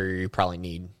interior you probably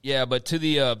need. Yeah, but to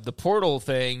the portal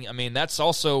thing, that's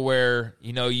also where,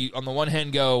 you on the one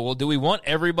hand go, well, do we want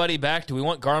everybody back? Do we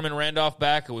want Garmin Randolph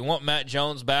back? Do we want Matt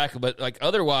Jones back? But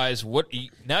otherwise,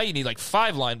 now you need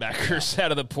 5 linebackers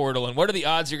out of the portal, and what are the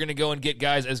odds you're going to go and get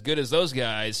guys as good as those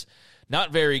guys?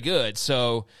 Not very good.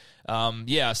 So,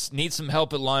 yes, need some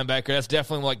help at linebacker. That's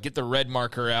definitely get the red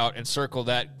marker out and circle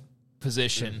that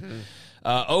position. Mm-hmm.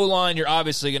 O-line, you're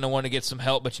obviously going to want to get some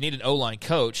help, but you need an O-line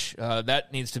coach.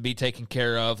 That needs to be taken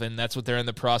care of, and that's what they're in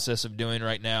the process of doing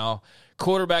right now.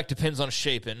 Quarterback depends on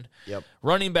shaping. Yep.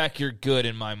 Running back, you're good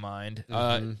in my mind.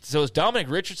 So has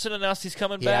Dominic Richardson announced he's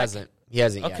coming back? He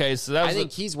hasn't yet. Okay, so I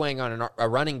think he's weighing on a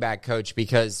running back coach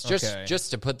because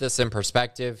just to put this in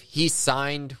perspective, he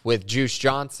signed with Juice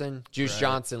Johnson. Juice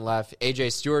Johnson left. A.J.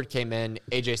 Stewart came in.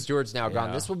 A.J. Stewart's now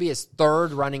gone. This will be his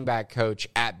 3rd running back coach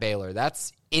at Baylor.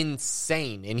 That's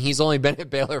insane, and he's only been at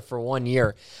Baylor for 1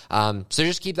 year. So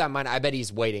just keep that in mind. I bet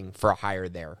he's waiting for a hire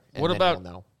there. What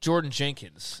about Jordan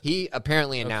Jenkins? He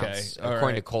apparently announced,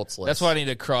 according to Colts list. That's why I need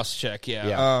to cross-check,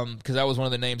 because that was one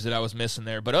of the names that I was missing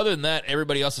there. But other than that,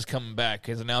 everybody else is coming back,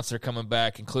 has announced they're coming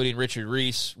back, including Richard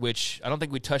Reese, which I don't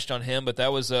think we touched on him, but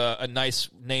that was a nice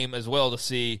name as well to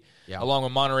see, along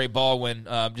with Monterey Baldwin,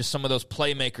 just some of those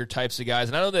playmaker types of guys.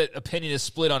 And I know that opinion is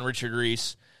split on Richard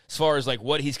Reese as far as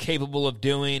what he's capable of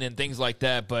doing and things like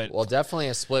that. But definitely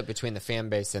a split between the fan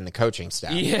base and the coaching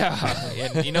staff. Yeah,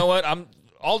 and you know what?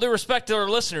 All due respect to our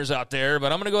listeners out there,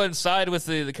 but I'm going to go ahead and side with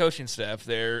the coaching staff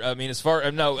there. I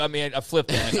flipped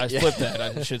that. I flipped that,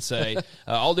 I should say.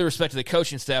 All due respect to the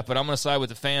coaching staff, but I'm going to side with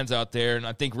the fans out there. And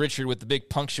I think Richard, with the big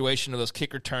punctuation of those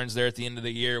kick returns there at the end of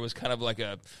the year, was kind of like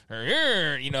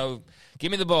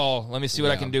give me the ball. Let me see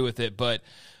what I can do with it. But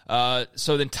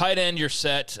so then tight end, you're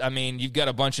set. You've got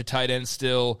a bunch of tight ends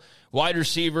still. Wide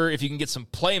receiver, if you can get some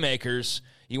playmakers,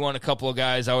 you want a couple of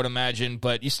guys, I would imagine.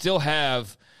 But you still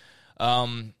have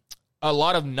a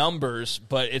lot of numbers,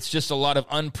 but it's just a lot of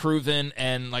unproven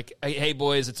and hey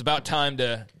boys, it's about time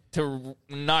to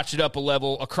notch it up a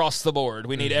level across the board.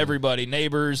 We need everybody,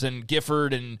 Neighbors and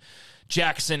Gifford and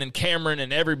Jackson and Cameron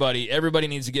and everybody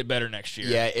needs to get better next year.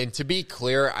 Yeah, and to be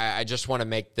clear, I just want to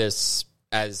make this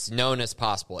as known as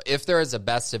possible. If there is a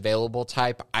best available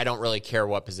type, I don't really care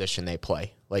what position they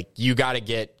play. You got to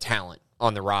get talent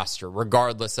on the roster,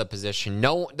 regardless of position.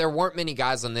 No, there weren't many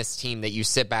guys on this team that you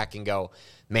sit back and go,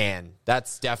 man,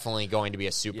 that's definitely going to be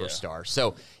a superstar. Yeah.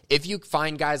 So if you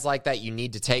find guys like that, you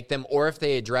need to take them, or if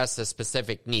they address a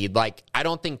specific need. Like, I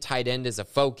don't think tight end is a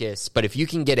focus, but if you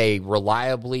can get a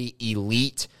reliably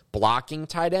elite blocking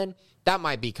tight end, that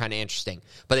might be kind of interesting.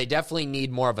 But they definitely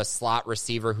need more of a slot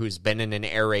receiver who's been in an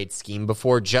air raid scheme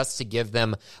before, just to give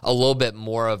them a little bit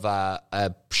more of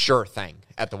a sure thing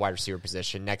at the wide receiver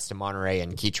position next to Monterey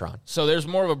and Keytron. So there's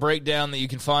more of a breakdown that you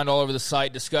can find all over the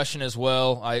site, discussion as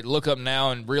well. I look up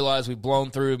now and realize we've blown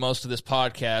through most of this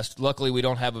podcast. Luckily, we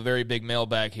don't have a very big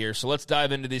mailbag here. So let's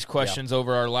dive into these questions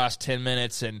over our last 10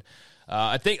 minutes. And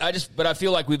I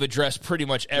feel like we've addressed pretty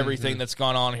much everything that's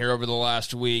gone on here over the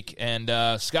last week.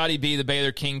 And Scotty B, the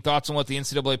Baylor King, thoughts on what the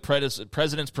NCAA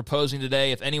president's proposing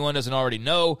today. If anyone doesn't already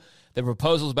know, the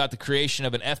proposal is about the creation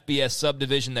of an FBS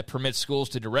subdivision that permits schools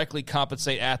to directly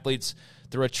compensate athletes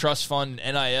through a trust fund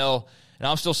and NIL. And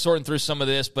I'm still sorting through some of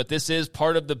this, but this is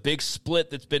part of the big split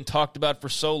that's been talked about for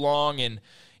so long. And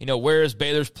where is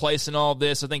Baylor's place in all of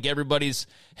this? I think everybody's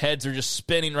heads are just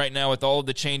spinning right now with all of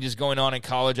the changes going on in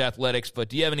college athletics. But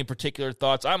do you have any particular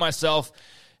thoughts? I myself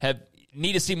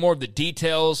need to see more of the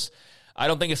details. I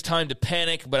don't think it's time to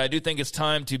panic, but I do think it's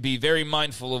time to be very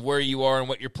mindful of where you are and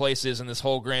what your place is in this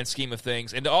whole grand scheme of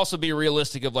things. And to also be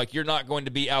realistic of, like, you're not going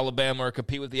to be Alabama or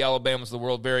compete with the Alabamas of the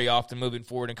world very often moving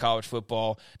forward in college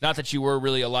football. Not that you were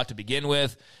really a lot to begin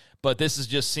with, but this is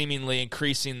just seemingly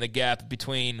increasing the gap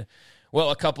between, well,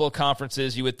 a couple of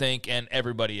conferences, you would think, and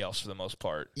everybody else for the most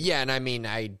part. Yeah, and I mean,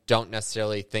 I don't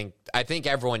necessarily think – I think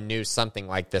everyone knew something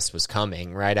like this was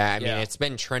coming, right? I mean, it's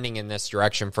been trending in this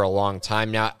direction for a long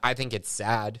time now. I think it's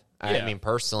sad. I mean,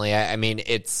 personally, I mean,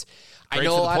 it's – I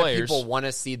know a lot of people want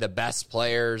to see the best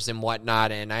players and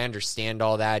whatnot, and I understand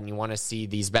all that, and you want to see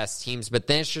these best teams, but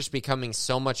then it's just becoming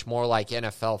so much more like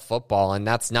NFL football, and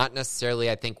that's not necessarily,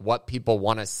 I think, what people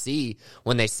want to see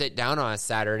when they sit down on a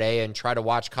Saturday and try to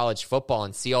watch college football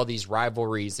and see all these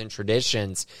rivalries and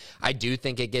traditions. I do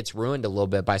think it gets ruined a little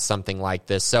bit by something like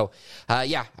this. So,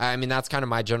 yeah, I mean, that's kind of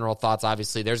my general thoughts.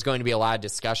 Obviously, there's going to be a lot of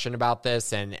discussion about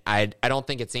this, and I don't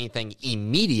think it's anything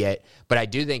immediate, but I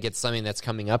do think it's something that's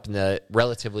coming up in the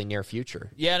relatively near future.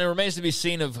 Yeah, and it remains to be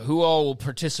seen of who all will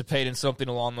participate in something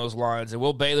along those lines. And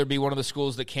will Baylor be one of the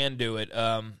schools that can do it?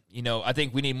 I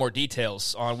think we need more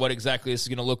details on what exactly this is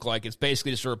going to look like. It's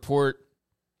basically just a report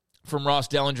from Ross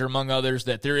Dellinger, among others,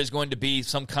 that there is going to be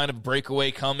some kind of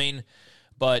breakaway coming.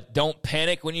 But don't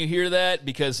panic when you hear that,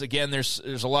 because, again, there's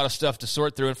a lot of stuff to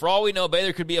sort through. And for all we know,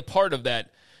 Baylor could be a part of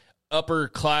that upper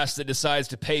class that decides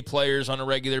to pay players on a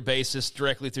regular basis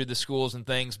directly through the schools and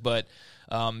things. But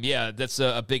that's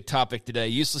a big topic today.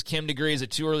 Useless Kim degree, is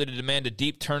it too early to demand a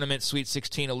deep tournament Sweet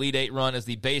 16 Elite 8 run as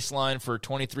the baseline for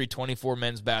 23-24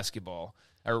 men's basketball,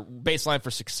 or baseline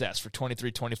for success for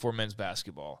 23-24 men's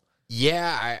basketball?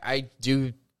 Yeah, I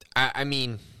do. I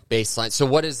mean, baseline. So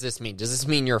what does this mean? Does this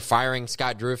mean you're firing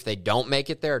Scott Drew if they don't make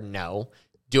it there? No.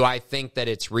 Do I think that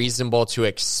it's reasonable to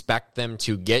expect them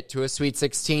to get to a Sweet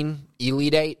 16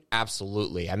 Elite 8?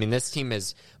 Absolutely. I mean, this team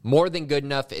is more than good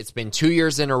enough. It's been 2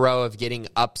 years in a row of getting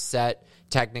upset,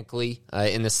 technically,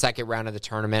 in the second round of the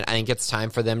tournament. I think it's time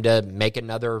for them to make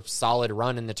another solid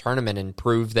run in the tournament and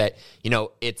prove that,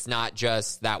 it's not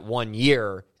just that 1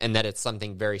 year and that it's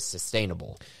something very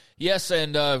sustainable. Yes,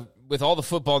 and with all the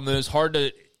football news, hard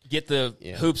to get the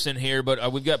hoops in here,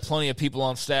 but we've got plenty of people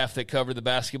on staff that cover the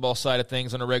basketball side of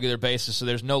things on a regular basis, so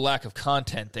there's no lack of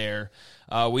content there.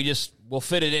 We'll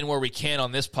fit it in where we can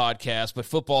on this podcast, but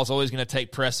football is always going to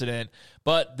take precedent.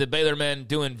 But the Baylor men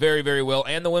doing very, very well,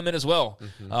 and the women as well.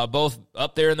 Both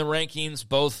up there in the rankings,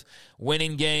 both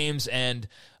winning games, and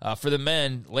for the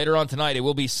men, later on tonight, it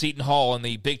will be Seton Hall in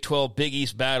the Big 12 Big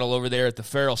East battle over there at the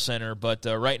Farrell Center. But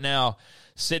right now,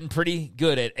 sitting pretty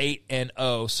good at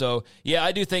 8-0. So, yeah,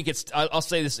 I do think I'll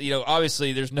say this,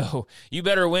 obviously there's no, you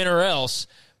better win or else,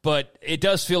 but it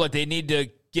does feel like they need to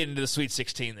get into the Sweet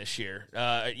 16 this year.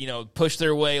 Push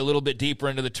their way a little bit deeper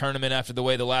into the tournament after the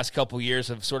way the last couple years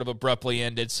have sort of abruptly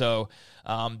ended. So,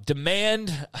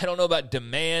 demand, I don't know about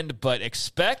demand, but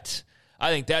expect. I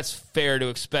think that's fair to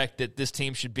expect that this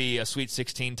team should be a Sweet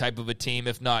 16 type of a team,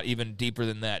 if not even deeper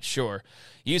than that. Sure.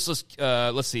 Useless,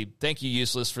 let's see. Thank you,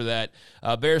 Useless, for that.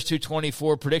 Bears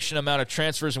 224, prediction amount of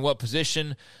transfers and what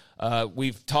position.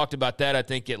 We've talked about that, I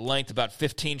think, at length. About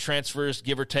 15 transfers,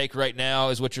 give or take, right now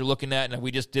is what you're looking at. And we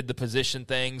just did the position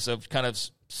things of kind of,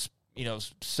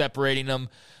 separating them.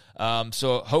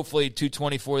 So hopefully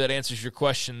 224, that answers your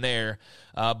question there.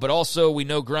 But also, we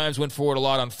know Grimes went forward a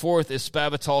lot on fourth. Is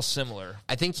Spavital similar?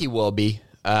 I think he will be,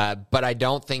 but I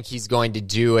don't think he's going to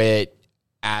do it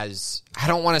as, I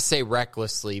don't want to say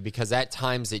recklessly, because at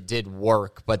times it did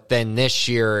work, but then this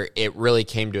year it really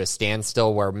came to a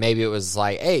standstill where maybe it was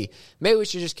like, hey, maybe we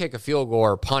should just kick a field goal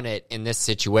or punt it in this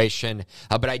situation.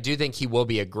 But I do think he will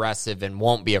be aggressive and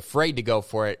won't be afraid to go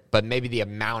for it, but maybe the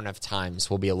amount of times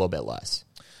will be a little bit less.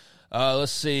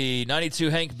 Let's see. 92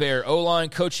 Hank Bear, O-line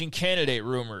coaching candidate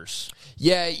rumors.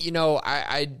 Yeah,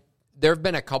 there have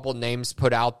been a couple names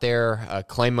put out there.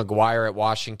 Clay McGuire at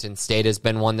Washington State has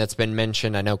been one that's been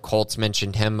mentioned. I know Colts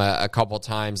mentioned him a couple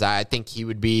times. I think he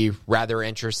would be rather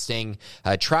interesting.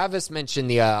 Travis mentioned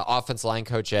the offensive line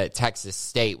coach at Texas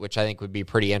State, which I think would be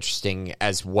pretty interesting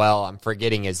as well. I'm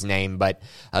forgetting his name, but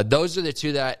those are the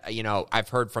two that, I've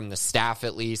heard from the staff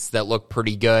at least that look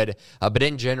pretty good. But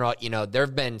in general, there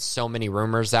have been so many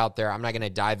rumors out there. I'm not going to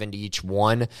dive into each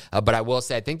one, but I will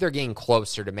say I think they're getting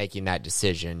closer to making that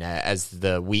decision as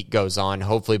the week goes on.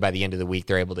 Hopefully by the end of the week,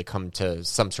 they're able to come to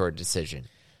some sort of decision.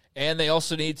 And they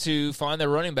also need to find their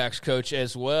running backs coach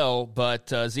as well. But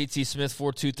ZT Smith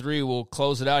 423 will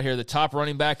close it out here. The top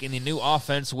running back in the new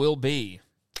offense will be.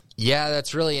 Yeah,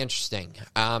 that's really interesting.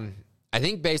 I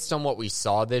think based on what we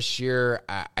saw this year,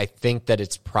 I think that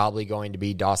it's probably going to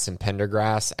be Dawson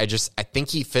Pendergrass. I think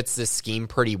he fits this scheme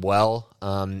pretty well,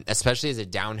 especially as a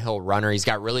downhill runner. He's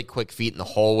got really quick feet in the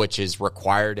hole, which is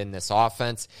required in this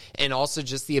offense. And also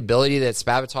just the ability that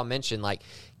Spavital mentioned,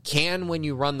 when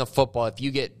you run the football, if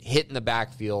you get hit in the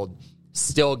backfield,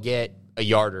 still get a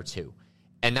yard or two.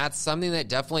 And that's something that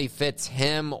definitely fits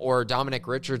him or Dominic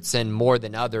Richardson more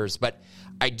than others. But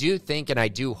I do think and I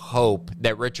do hope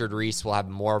that Richard Reese will have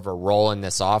more of a role in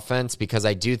this offense, because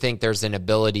I do think there's an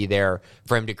ability there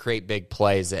for him to create big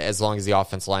plays as long as the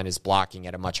offense line is blocking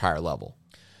at a much higher level.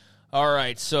 All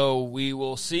right, so we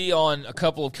will see on a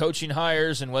couple of coaching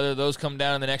hires and whether those come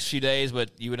down in the next few days, but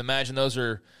you would imagine those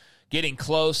are getting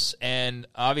close, and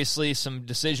obviously some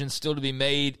decisions still to be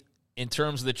made in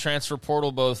terms of the transfer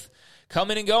portal, both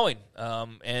coming and going.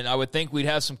 And I would think we'd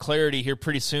have some clarity here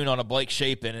pretty soon on a Blake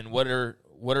Shapen and what are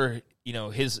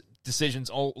his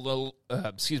decisions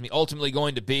ultimately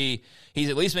going to be. He's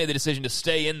at least made the decision to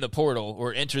stay in the portal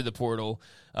or enter the portal.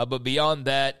 But beyond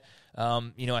that,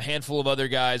 a handful of other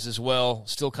guys as well,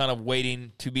 still kind of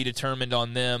waiting to be determined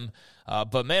on them.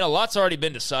 But, man, a lot's already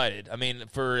been decided. I mean,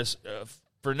 for as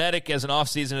frenetic as an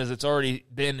offseason as it's already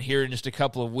been here in just a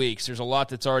couple of weeks, there's a lot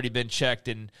that's already been checked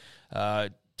in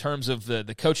terms of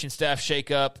the coaching staff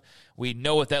shakeup. We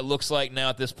know what that looks like now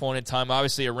at this point in time.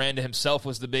 Obviously, Aranda himself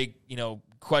was the big,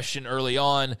 question early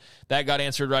on. That got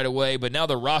answered right away. But now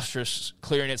the roster's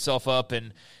clearing itself up,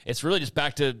 and it's really just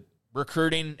back to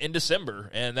recruiting in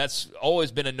December. And that's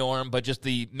always been a norm, but just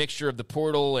the mixture of the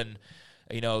portal and,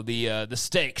 the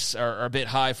stakes are a bit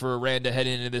high for Aranda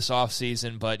heading into this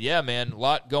offseason. But, yeah, man, a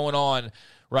lot going on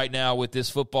right now with this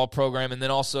football program, and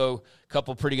then also a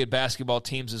couple pretty good basketball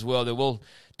teams as well that we'll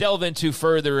delve into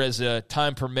further as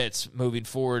time permits moving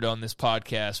forward on this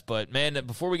podcast. But, man,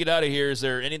 before we get out of here, is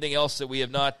there anything else that we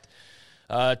have not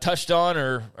touched on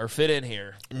or fit in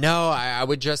here? No, I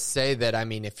would just say that,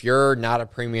 if you're not a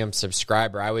premium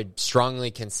subscriber, I would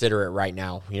strongly consider it right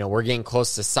now. We're getting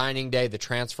close to signing day. The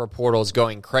transfer portal is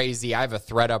going crazy. I have a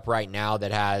thread up right now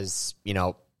that has,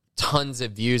 tons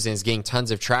of views and is getting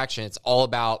tons of traction. It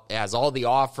has all the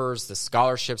offers, the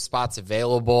scholarship spots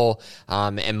available,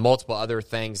 and multiple other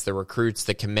things, the recruits,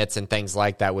 the commits, and things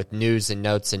like that, with news and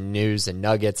notes and news and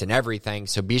nuggets and everything.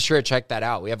 So be sure to check that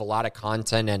out. We have a lot of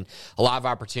content and a lot of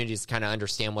opportunities to kind of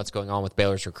understand what's going on with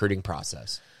Baylor's recruiting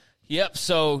process. Yep.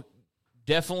 So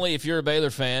definitely, if you're a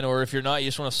Baylor fan, or if you're not, you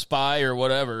just want to spy or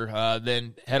whatever,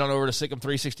 then head on over to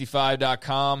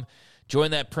Sikkim365.com.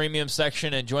 Join that premium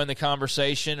section and join the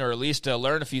conversation, or at least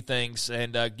learn a few things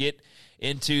and get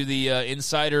into the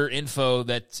insider info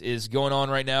that is going on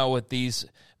right now with these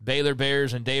Baylor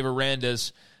Bears and Dave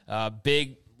Aranda's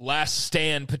big last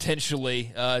stand,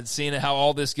 potentially, seeing how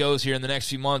all this goes here in the next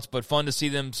few months. But fun to see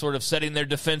them sort of setting their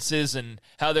defenses and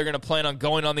how they're going to plan on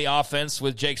going on the offense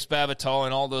with Jake Spavital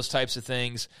and all those types of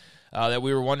things that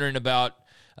we were wondering about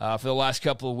for the last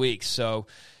couple of weeks. So,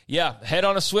 yeah, head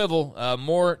on a swivel.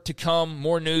 More to come,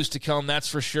 more news to come, that's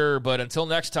for sure. But until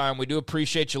next time, we do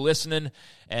appreciate you listening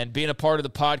and being a part of the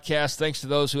podcast. Thanks to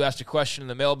those who asked a question in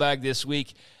the mailbag this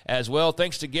week as well.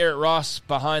 Thanks to Garrett Ross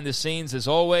behind the scenes as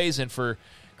always. And for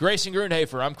Grayson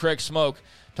Grundhoefer, I'm Craig Smoak.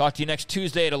 Talk to you next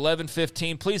Tuesday at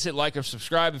 11:15. Please hit like or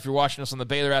subscribe if you're watching us on the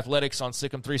Baylor Athletics on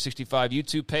Sikkim 365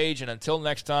 YouTube page. And until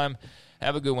next time,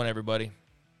 have a good one, everybody.